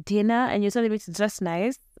night, dinner, and you're telling me to dress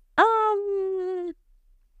nice,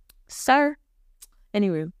 sir.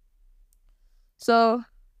 Anyway, so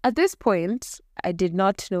at this point, I did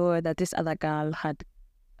not know that this other girl had.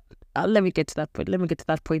 Let me get to that point. Let me get to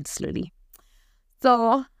that point slowly.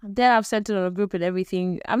 So then I've sent it on a group and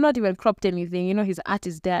everything. I'm not even cropped anything. His art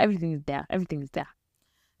is there. Everything is there. Everything is there.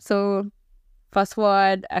 So fast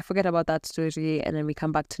forward, I forget about that story, and then we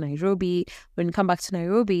come back to Nairobi. When we come back to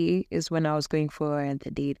Nairobi is when I was going for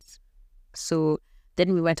the dates. So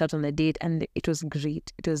then we went out on the date, and it was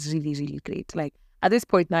great. It was really, really great. Like at this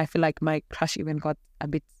point now, I feel like my crush even got a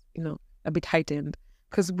bit heightened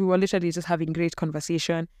because we were literally just having great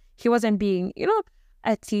conversation. He wasn't being,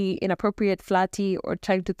 atty, inappropriate, flatty, or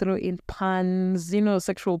trying to throw in puns,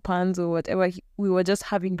 sexual puns or whatever. We were just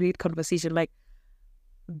having great conversation. Like,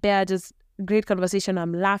 they're just great conversation.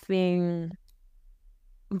 I'm laughing.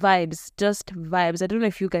 Vibes, just vibes. I don't know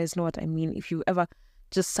if you guys know what I mean. If you ever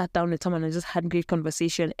just sat down with someone and just had great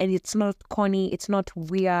conversation, and it's not corny, it's not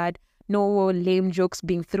weird, no lame jokes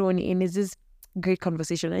being thrown in. It's just great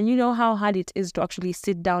conversation. And you know how hard it is to actually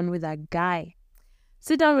sit down with a guy.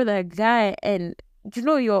 And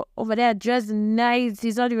you're over there dressed nice.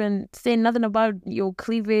 He's not even saying nothing about your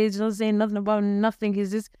cleavage, not saying nothing about nothing.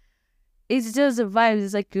 It's just a vibe.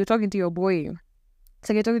 It's like you're talking to your boy. It's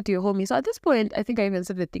like you're talking to your homie. So at this point, I think I even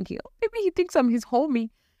started thinking, maybe he thinks I'm his homie.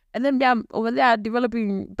 And then I'm over there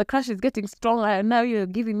developing, the crush is getting stronger. And now you're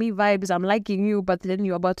giving me vibes. I'm liking you, but then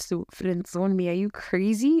you're about to friend zone me. Are you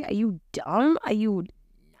crazy? Are you dumb? Are you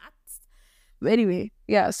nuts? But anyway,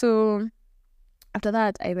 yeah, so after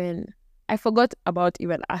that, I forgot about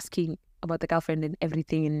even asking about the girlfriend and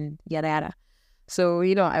everything and yada yada. So,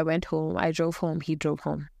 I went home, I drove home, he drove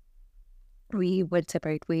home. We went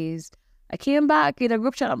separate ways. I came back in a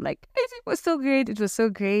group chat. I'm like, it was so great. It was so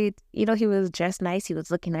great. He was dressed nice. He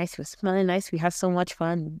was looking nice. He was smelling nice. We had so much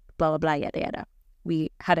fun. Blah, blah, blah, yada, yada.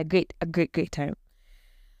 We had a great time.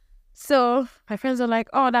 So my friends are like,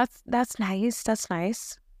 oh, that's nice. That's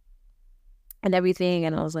nice. And everything.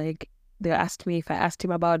 And I was like, they asked me if I asked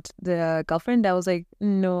him about the girlfriend. I was like,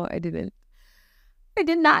 no, I didn't. I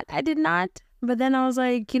did not. But then I was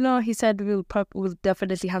like, he said we'll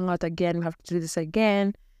definitely hang out again. We have to do this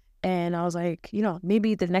again. And I was like,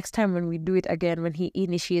 maybe the next time when we do it again, when he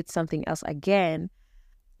initiates something else again,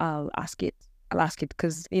 I'll ask it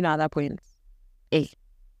because, at that point, hey,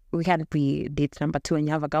 we can't be date number 2 and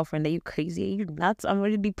you have a girlfriend. Are you crazy? Are you nuts? I'm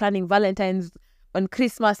already planning Valentine's on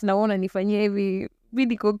Christmas. Na ona nifanyie hivi.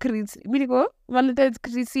 Mimi niko Valentine's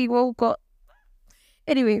Christmas wauko.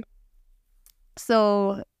 Anyway,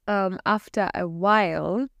 so after a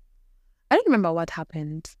while, I don't remember what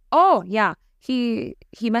happened. Oh, yeah. He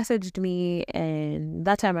messaged me, and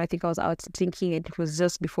that time I think I was out drinking, and it was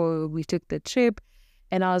just before we took the trip.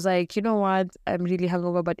 And I was like, you know what? I'm really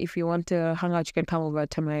hungover, but if you want to hang out, you can come over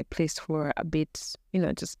to my place for a bit,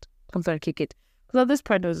 just come through and kick it. Because at this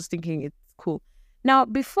point, I was just thinking it's cool. Now,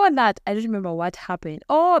 before that, I don't remember what happened.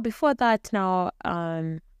 Oh, before that, now,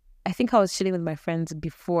 I think I was chilling with my friends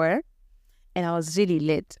before, and I was really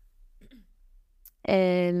lit.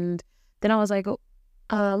 And then I was like, oh,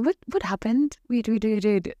 what happened? Wait.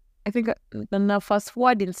 I think now fast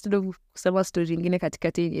forward, instead of someone story ingine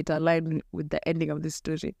katikati, it aligned with the ending of this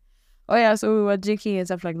story. Oh yeah, so we were drinking and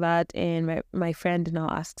stuff like that, and my friend now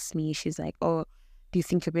asks me, she's like, oh, do you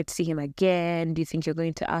think you're going to see him again? Do you think you're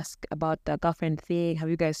going to ask about the girlfriend thing? Have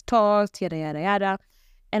you guys talked? Yada yada yada.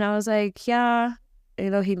 And I was like, yeah,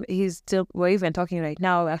 he's still, we're even talking right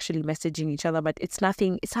now, we're actually messaging each other, but it's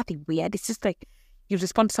nothing weird. It's just like you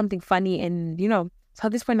respond to something funny, and so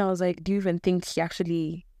at this point I was like, do you even think he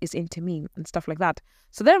actually is into me and stuff like that.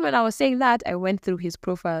 So then when I was saying that, I went through his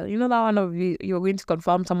profile. You know that one of you're going to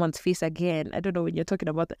confirm someone's face again. I don't know when you're talking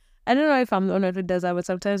about that. I don't know if I'm the one who does that, but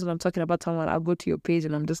sometimes when I'm talking about someone, I'll go to your page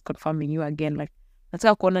and I'm just confirming you again. Like,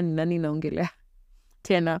 nataka kuona ni nani naongelea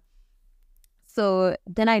tena. So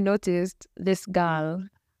then I noticed this girl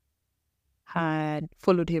had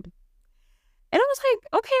followed him. And I was like,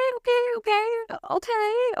 okay.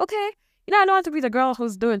 You know, I don't want to be the girl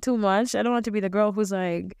who's doing too much. I don't want to be the girl who's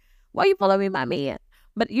like, why you following my man?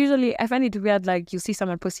 But usually I find it weird, like you see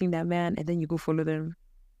someone posting their man and then you go follow them.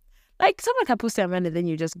 Like someone can post their man and then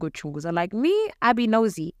you just go choose. Or like me, I be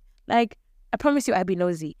nosy. Like, I promise you I be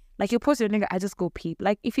nosy. Like you post your nigga, I just go peep.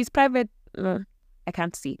 Like if he's private, I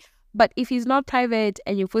can't see. But if he's not private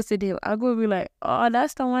and you posted him, I'll go be like, oh,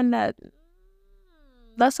 that's the one that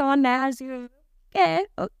has you. Okay.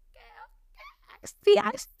 I see.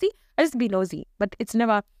 I just be nosy. But it's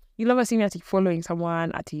never, you'll never see me at following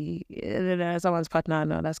someone, at someone's partner.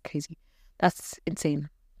 No, that's crazy. That's insane.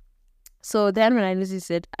 So then when I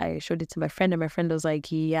noticed it, I showed it to my friend and my friend was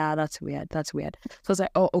like, yeah, that's weird. So I was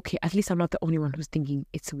like, oh, okay, at least I'm not the only one who's thinking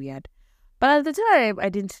it's weird. But at the time, I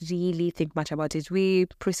didn't really think much about it. We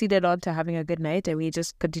proceeded on to having a good night and we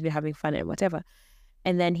just continued having fun and whatever.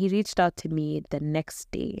 And then he reached out to me the next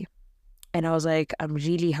day. And I was like, I'm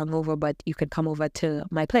really hungover, but you can come over to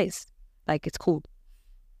my place. Like, it's cool.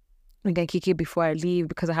 We can kick it before I leave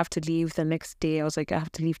because I have to leave the next day. I was like, I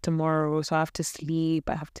have to leave tomorrow. So I have to sleep.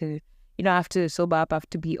 I have to sober up. I have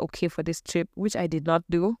to be okay for this trip, which I did not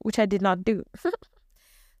do.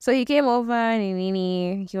 So he came over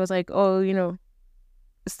and he was like, oh,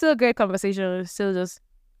 still a great conversation. Still just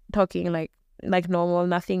talking like normal.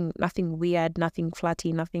 Nothing weird. Nothing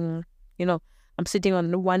flatty. Nothing, I'm sitting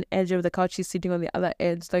on one edge of the couch. He's sitting on the other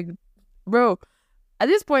edge. Like, bro, at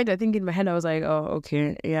this point, I think in my head, I was like, oh,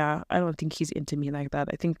 okay. Yeah, I don't think he's into me like that.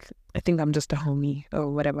 I think I'm just a homie or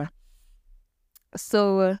whatever.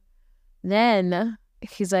 So then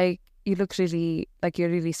he's like, you look really, like you're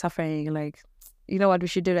really suffering. Like, you know what we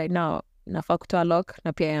should do right now? Nafaa kutoa lock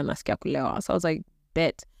na pia yeye anasikia kulewa. So I was like,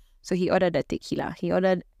 bet. So he ordered a tequila. He's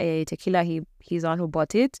the one who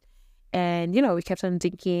bought it. And, we kept on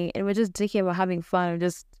drinking and we're just drinking, we're having fun,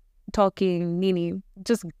 just talking, Nini.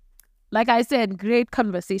 Just, like I said, great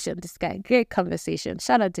conversation, this guy. Great conversation.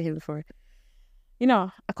 Shout out to him for,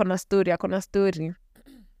 akona story.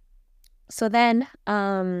 So then,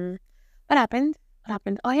 what happened?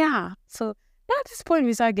 Oh, yeah. So now at this point,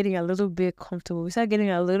 we started getting a little bit comfortable. We started getting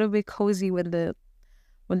a little bit cozy when the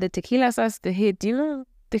tequila starts to hit.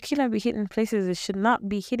 Tequila be hitting places it should not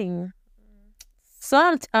be hitting.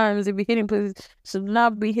 Sometimes it be hitting places it should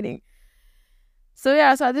not be hitting. So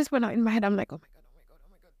yeah, so at this point in my head, I'm like, oh my god.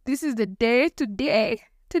 This is the day today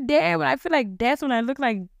when I feel like death, when I look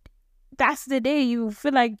like that's the day you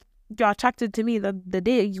feel like you're attracted to me, the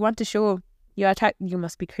day you want to show you're attracted, you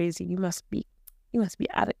must be crazy. You must be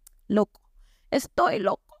loco. Estoy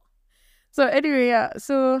loco. So anyway, yeah.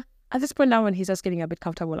 So at this point now when he's just getting a bit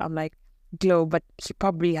comfortable, I'm like, glow, but he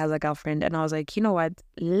probably has a girlfriend. And I was like, you know what?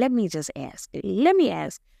 Let me ask.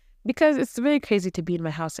 Because it's very crazy to be in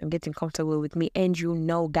my house and getting comfortable with me. And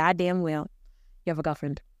goddamn well, you have a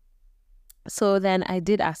girlfriend. So then I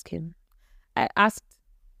did ask him. I asked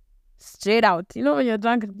straight out. When you're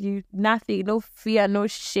drunk, you nothing, no fear, no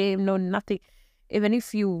shame, no nothing. Even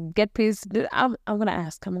if you get pissed, I'm going to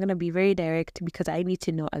ask. I'm going to be very direct because I need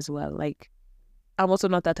to know as well. Like, I'm also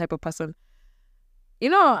not that type of person. I'm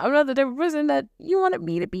not the type of person that you wanted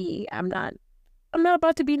me to be. I'm not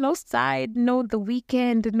about to be no side, no The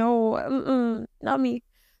Weekend, no, not me.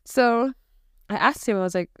 So I asked him, I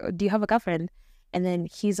was like, do you have a girlfriend? And then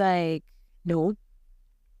he's like, no.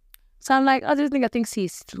 So I'm like, this nigga thinks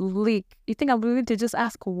he's slick. You think I'm willing to just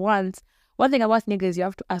ask once? One thing about niggas, you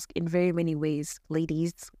have to ask in very many ways.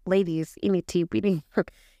 Ladies, any tip, any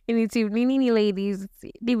ladies,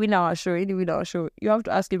 you have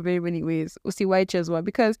to ask in very many ways. See why as well,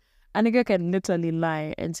 because a nigga can literally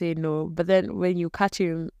lie and say no, but then when you catch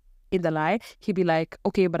him in the lie, he'd be like,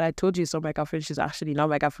 okay, but I told you so my girlfriend, she's actually not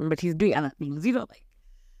my girlfriend, but he's doing other things, like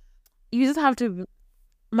you just have to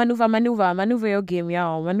maneuver your game,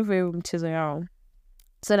 maneuver your mchezo yao.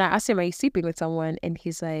 So then I asked him, are you sleeping with someone? And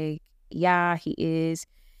he's like, yeah, he is.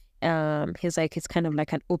 He's like, it's kind of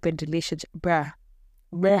like an open relationship. Bruh.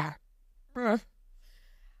 What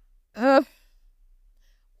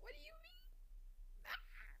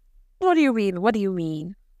do you mean? What do you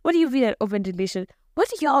mean an open relationship? What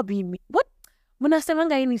do y'all mean? What? When I say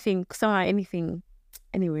anything,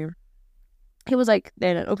 anyway, he was like,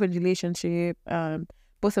 they're in an open relationship.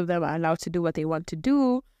 Both of them are allowed to do what they want to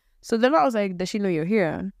do. So then I was like, does she know you're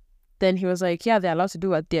here? then he was like, yeah, they're allowed to do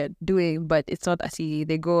what they're doing, but it's not at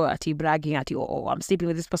they go at bragging at you, oh, I'm sleeping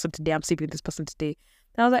with this person today, I'm sleeping with this person today.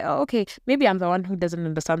 And I was like, oh, okay, maybe I'm the one who doesn't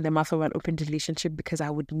understand the math of an open relationship, because I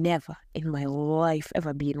would never in my life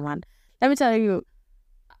ever be in one. Let me tell you,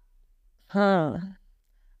 I'll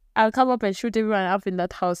come up and shoot everyone up in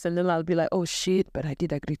that house, and then I'll be like, oh shit, but I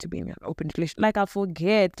did agree to be in an open relationship. Like, I'll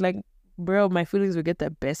forget, like, bro, my feelings will get the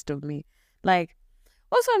best of me. Like,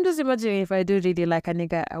 also, I'm just imagining if I do really like a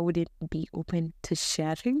nigga, I wouldn't be open to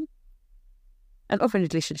sharing. An open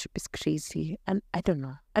relationship is crazy. And I don't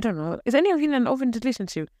know. Is anyone in an open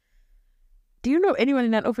relationship? Do you know anyone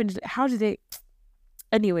in an open? How do they?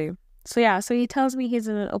 Anyway, so he tells me he's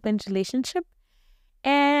in an open relationship,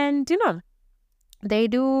 and they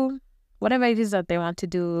do whatever it is that they want to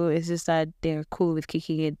do. It's just that they're cool with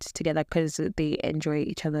kicking it together because they enjoy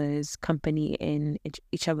each other's company and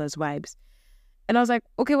each other's vibes. And I was like,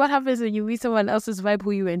 okay, what happens when you meet someone else's vibe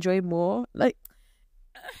who you enjoy more? Like,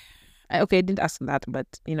 I didn't ask that, but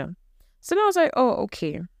So then I was like, oh,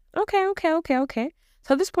 okay. So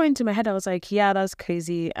at this point in my head, I was like, yeah, that's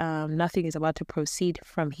crazy. Nothing is about to proceed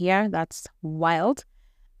from here. That's wild.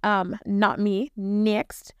 Not me.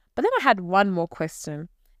 Next. But then I had one more question.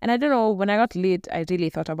 And I don't know, when I got late, I really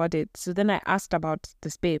thought about it. So then I asked about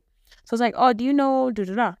this babe. So I was like, oh, do you know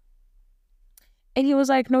da-da-da? And he was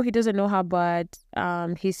like, no, he doesn't know her, but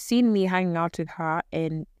he's seen me hanging out with her.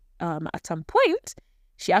 And at some point,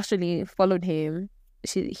 she actually followed him.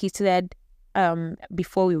 He said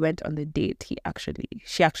before we went on the date, she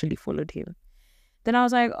actually followed him. Then I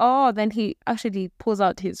was like, oh, then he actually pulls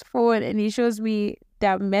out his phone and he shows me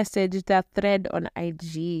that message, that thread on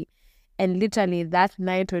IG. And literally that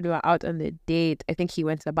night when we were out on the date, I think he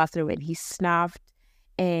went to the bathroom and he snapped.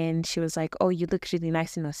 And she was like, oh, you look really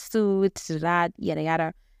nice in a suit, that, yada,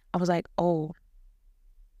 yada. I was like, oh,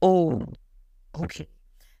 okay.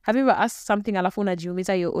 Have you ever asked something alafu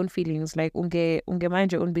unajiumiza your own feelings? Like, unge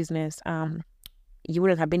mind your own business. You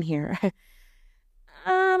wouldn't have been here.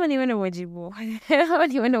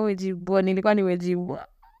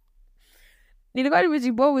 Nilikuwa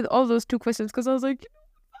nimejibu with all those two questions because I was like,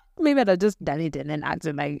 maybe I'd have just done it and then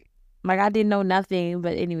acted like I didn't know nothing.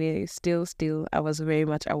 But anyway, still, I was very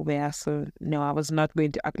much aware. So no, I was not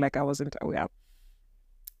going to act like I wasn't aware.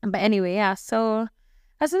 But anyway, yeah. So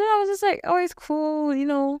I was just like, oh, it's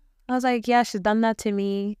cool, I was like, yeah, she's done that to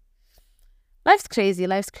me. Life's crazy.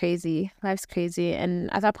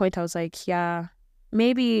 And at that point, I was like, yeah,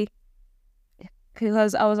 maybe,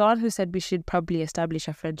 because I was the one who said we should probably establish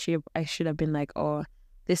a friendship. I should have been like, oh,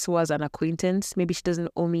 this was an acquaintance. Maybe she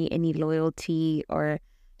doesn't owe me any loyalty, or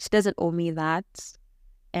she doesn't owe me that.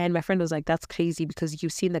 And my friend was like, that's crazy because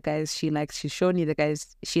you've seen the guys she likes. She's shown you the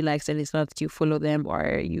guys she likes, and it's not that you follow them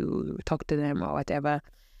or you talk to them or whatever.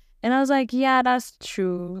 And I was like, yeah, that's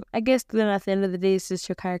true. I guess then at the end of the day, it's just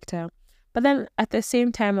your character. But then at the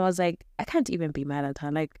same time, I was like, I can't even be mad at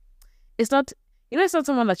her. Like, it's not, it's not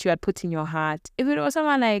someone that you had put in your heart. If it was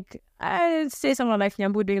someone like, I'd say someone like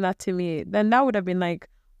Nyambu doing that to me, then that would have been like,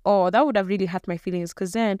 oh, that would have really hurt my feelings.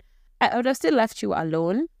 Because then I would have still left you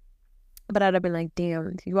alone. But I'd have been like,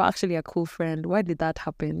 damn, you were actually a cool friend. Why did that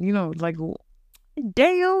happen? Like,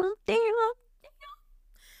 damn.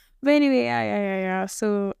 But anyway, yeah.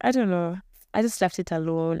 So, I don't know. I just left it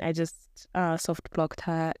alone. I just soft blocked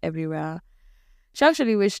her everywhere. She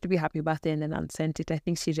actually wished to be happy birthday and then unsent it. I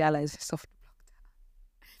think she realized I soft blocked her.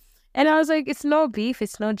 And I was like, it's no beef.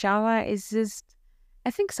 It's no drama. It's just,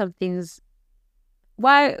 I think some things,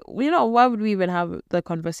 why would we even have the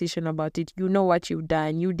conversation about it? You know what you've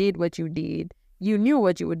done. You did what you did. You knew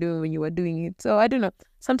what you were doing when you were doing it. So I don't know.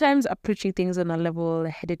 Sometimes approaching things in a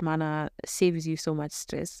level-headed manner saves you so much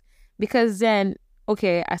stress. Because then,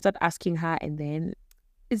 okay, I start asking her and then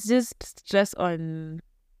it's just stress over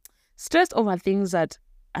things that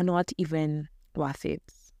are not even worth it.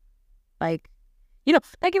 Like,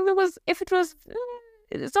 like if it was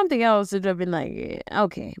something else, it would have been like,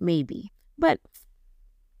 okay, maybe. But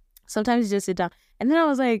sometimes you just sit down. And then I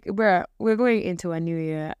was like, bruh, we're going into a new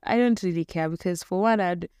year. I don't really care because for one,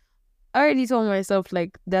 I'd already told myself,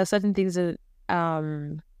 like, there are certain things that,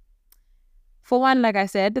 for one, like I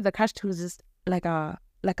said, the crash was just like a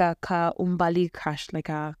ka umbali crash, like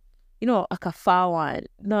a far one,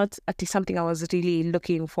 not at something I was really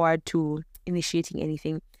looking forward to initiating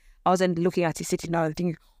anything. I wasn't looking at it sitting down and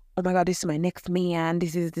thinking, oh my God, this is my next man,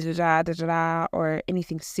 this is da-da-da, or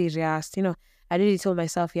anything serious. I really told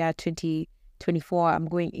myself, yeah, 2024, I'm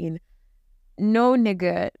going in. No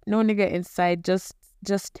nigga inside, just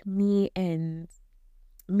me and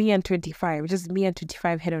 25, just me and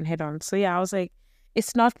 25 head on. So yeah, I was like,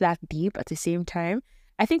 it's not that deep at the same time.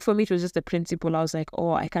 I think for me, it was just the principle. I was like,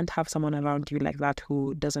 oh, I can't have someone around you like that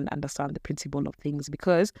who doesn't understand the principle of things,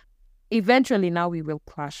 because eventually now we will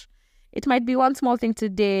clash. It might be one small thing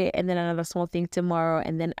today and then another small thing tomorrow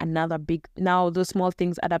and then another big. Now those small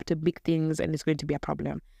things add up to big things and it's going to be a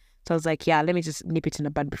problem. So I was like, yeah, let me just nip it in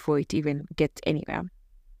the bud before it even gets anywhere.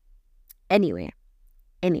 Anyway,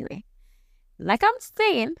 like I'm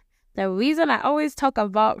saying, the reason I always talk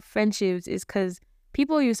about friendships is because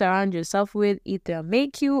people you surround yourself with either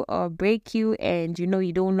make you or break you, and you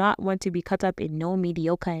do not want to be caught up in no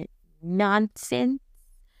mediocre nonsense.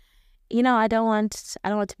 I don't want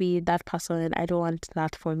to be that person. I don't want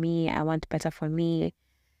that for me. I want better for me.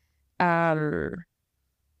 I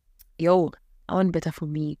want better for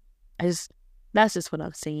me. That's just what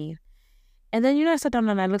I'm saying. And then, I sat down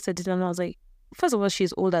and I looked at it and I was like, first of all,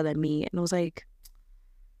 she's older than me. And I was like,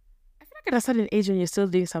 I feel like at a certain age when you're still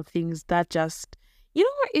doing some things that just,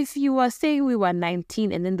 if you were saying we were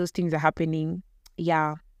 19 and then those things are happening,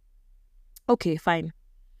 yeah, okay, fine.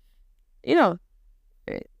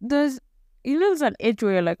 There's an age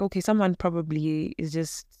where you're like, okay, someone probably is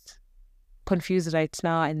just confused right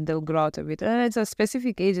now and they'll grow out of it. And it's a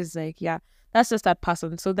specific age. It's like, yeah, that's just that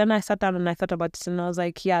person. So then I sat down and I thought about it and I was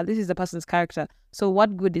like, yeah, this is the person's character. So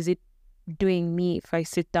what good is it doing me if I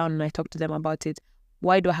sit down and I talk to them about it?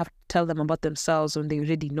 Why do I have to tell them about themselves when they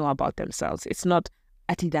already know about themselves? It's not,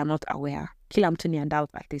 I think they're not aware. Kill them to the adult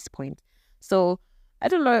at this point. So I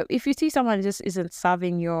don't know, if you see someone just isn't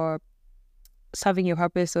serving your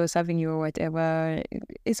purpose or serving your whatever,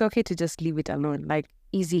 it's okay to just leave it alone. Like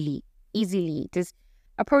easily. Just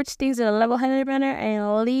approach things in a level-headed manner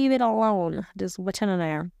and leave it alone. Just watch on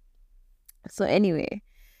there. So anyway,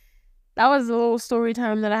 that was a little story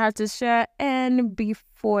time that I had to share. And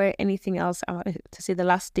before anything else, I wanted to say the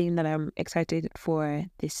last thing that I'm excited for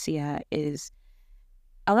this year is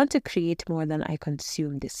I want to create more than I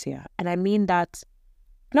consume this year. And I mean that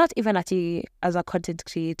not even as a content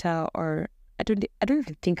creator, or I don't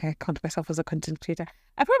even think I count myself as a content creator.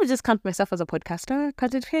 I probably just count myself as a podcaster.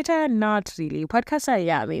 Content creator, not really. Podcaster,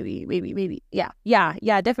 yeah, maybe.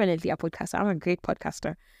 Yeah, definitely a podcaster. I'm a great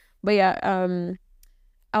podcaster. But yeah,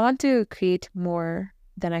 I want to create more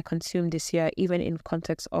than I consume this year, even in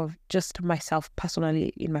context of just myself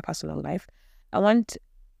personally, in my personal life. I want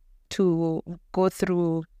to go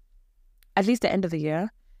through at least the end of the year,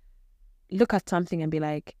 look at something and be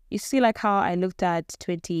like, you see, like how I looked at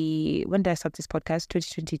when did I start this podcast?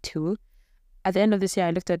 2022. At the end of this year,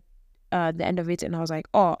 I looked at the end of it and I was like,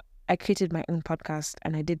 oh, I created my own podcast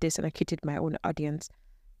and I did this and I created my own audience.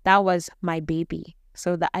 That was my baby.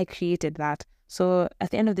 So that I created that. So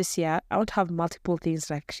at the end of this year, I want to have multiple things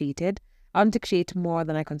that I've created. I want to create more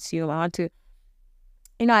than I consume. I want to,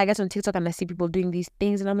 I get on TikTok and I see people doing these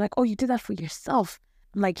things and I'm like, oh, you did that for yourself.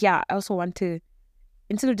 I'm like, yeah, I also want to,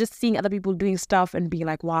 instead of just seeing other people doing stuff and being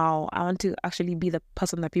like, wow, I want to actually be the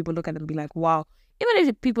person that people look at and be like, wow. Even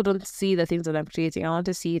if people don't see the things that I'm creating, I want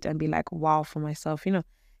to see it and be like, wow, for myself,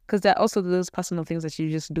 because there are also those personal things that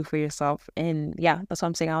you just do for yourself. And yeah, that's what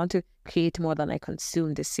I'm saying. I want to create more than I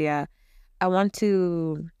consume this year. I want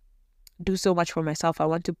to do so much for myself. I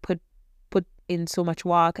want to put in so much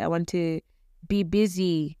work. I want to be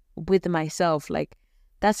busy with myself. Like,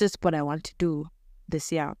 that's just what I want to do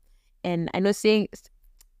this year. And I know saying,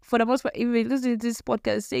 for the most part, even listening to this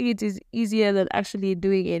podcast, saying it is easier than actually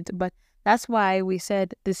doing it. But that's why we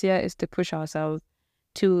said this year is to push ourselves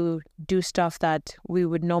to do stuff that we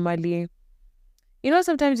would normally,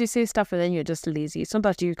 sometimes you say stuff and then you're just lazy. It's not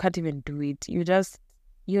that you can't even do it.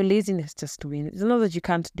 Your laziness just wins. It's not that you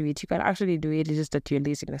can't do it. You can actually do it. It's just that your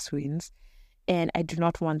laziness wins. And I do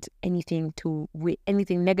not want anything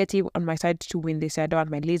negative on my side to win this year. I don't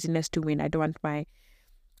want my laziness to win. I don't want my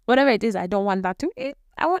whatever it is. I don't want that to.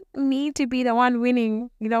 I want me to be the one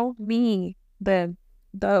winning. Me, the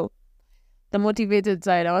motivated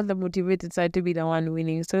side. I want the motivated side to be the one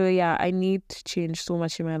winning. So yeah, I need to change so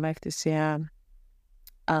much in my life this year.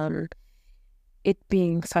 It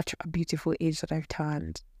being such a beautiful age that I've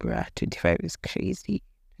turned. Bruh, 25 is crazy.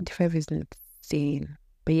 25 is insane.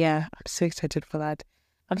 But yeah, I'm so excited for that.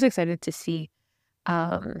 I'm so excited to see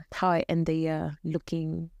how I end the year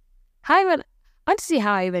looking. I want to see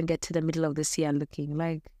how I even get to the middle of this year looking.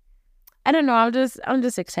 Like, I don't know. I'm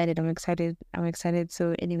just excited. I'm excited.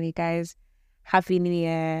 So anyway, guys, Happy New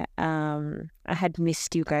Year. I had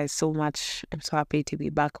missed you guys so much. I'm so happy to be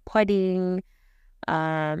back podding.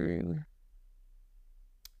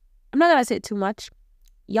 I'm not gonna say too much.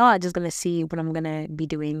 Y'all are just gonna see what I'm gonna be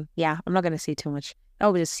doing. Yeah, I'm not gonna say too much.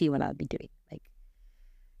 I'll just see what I'll be doing. Like,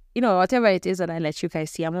 whatever it is that I let you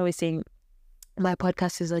guys see. I'm always saying my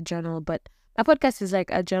podcast is a journal, but my podcast is like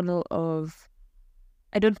a journal of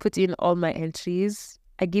I don't put in all my entries.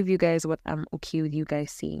 I give you guys what I'm okay with you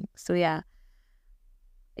guys seeing. So yeah.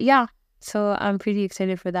 So I'm pretty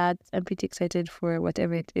excited for that. I'm pretty excited for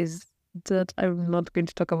whatever it is that I'm not going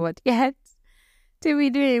to talk about yet to be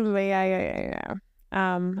doing. But yeah.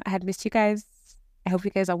 I had missed you guys. I hope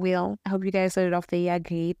you guys are well. I hope you guys started off the year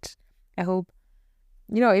great. I hope,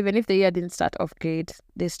 even if the year didn't start off great,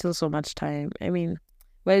 there's still so much time. I mean,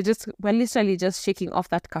 we're literally just shaking off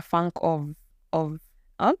that kafunk of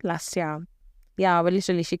last year. Yeah, we're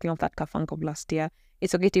literally shaking off that kafunk of last year.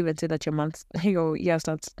 It's okay to even say that your year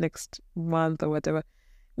starts next month or whatever.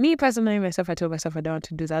 Me personally, I told myself I don't want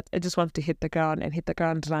to do that. I just want to hit the ground and hit the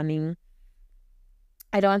ground running.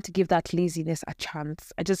 I don't want to give that laziness a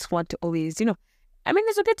chance. I just want to always, it's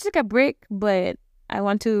okay to take a break, but I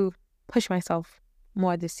want to push myself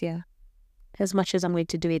more this year as much as I'm going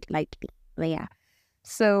to do it lightly. But yeah.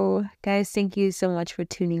 So, guys, thank you so much for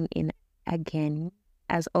tuning in again.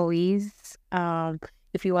 As always,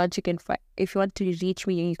 if you want to reach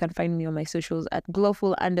me, you can find me on my socials at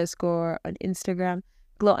glowful_ on Instagram,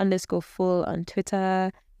 glow_full on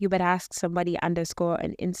Twitter. You better ask somebody _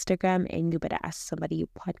 on Instagram, and you better ask somebody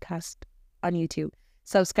podcast on YouTube.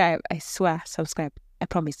 Subscribe, I swear, subscribe. I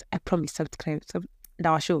promise, subscribe.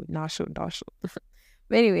 Now I show.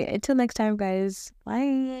 But anyway, until next time, guys.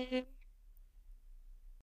 Bye.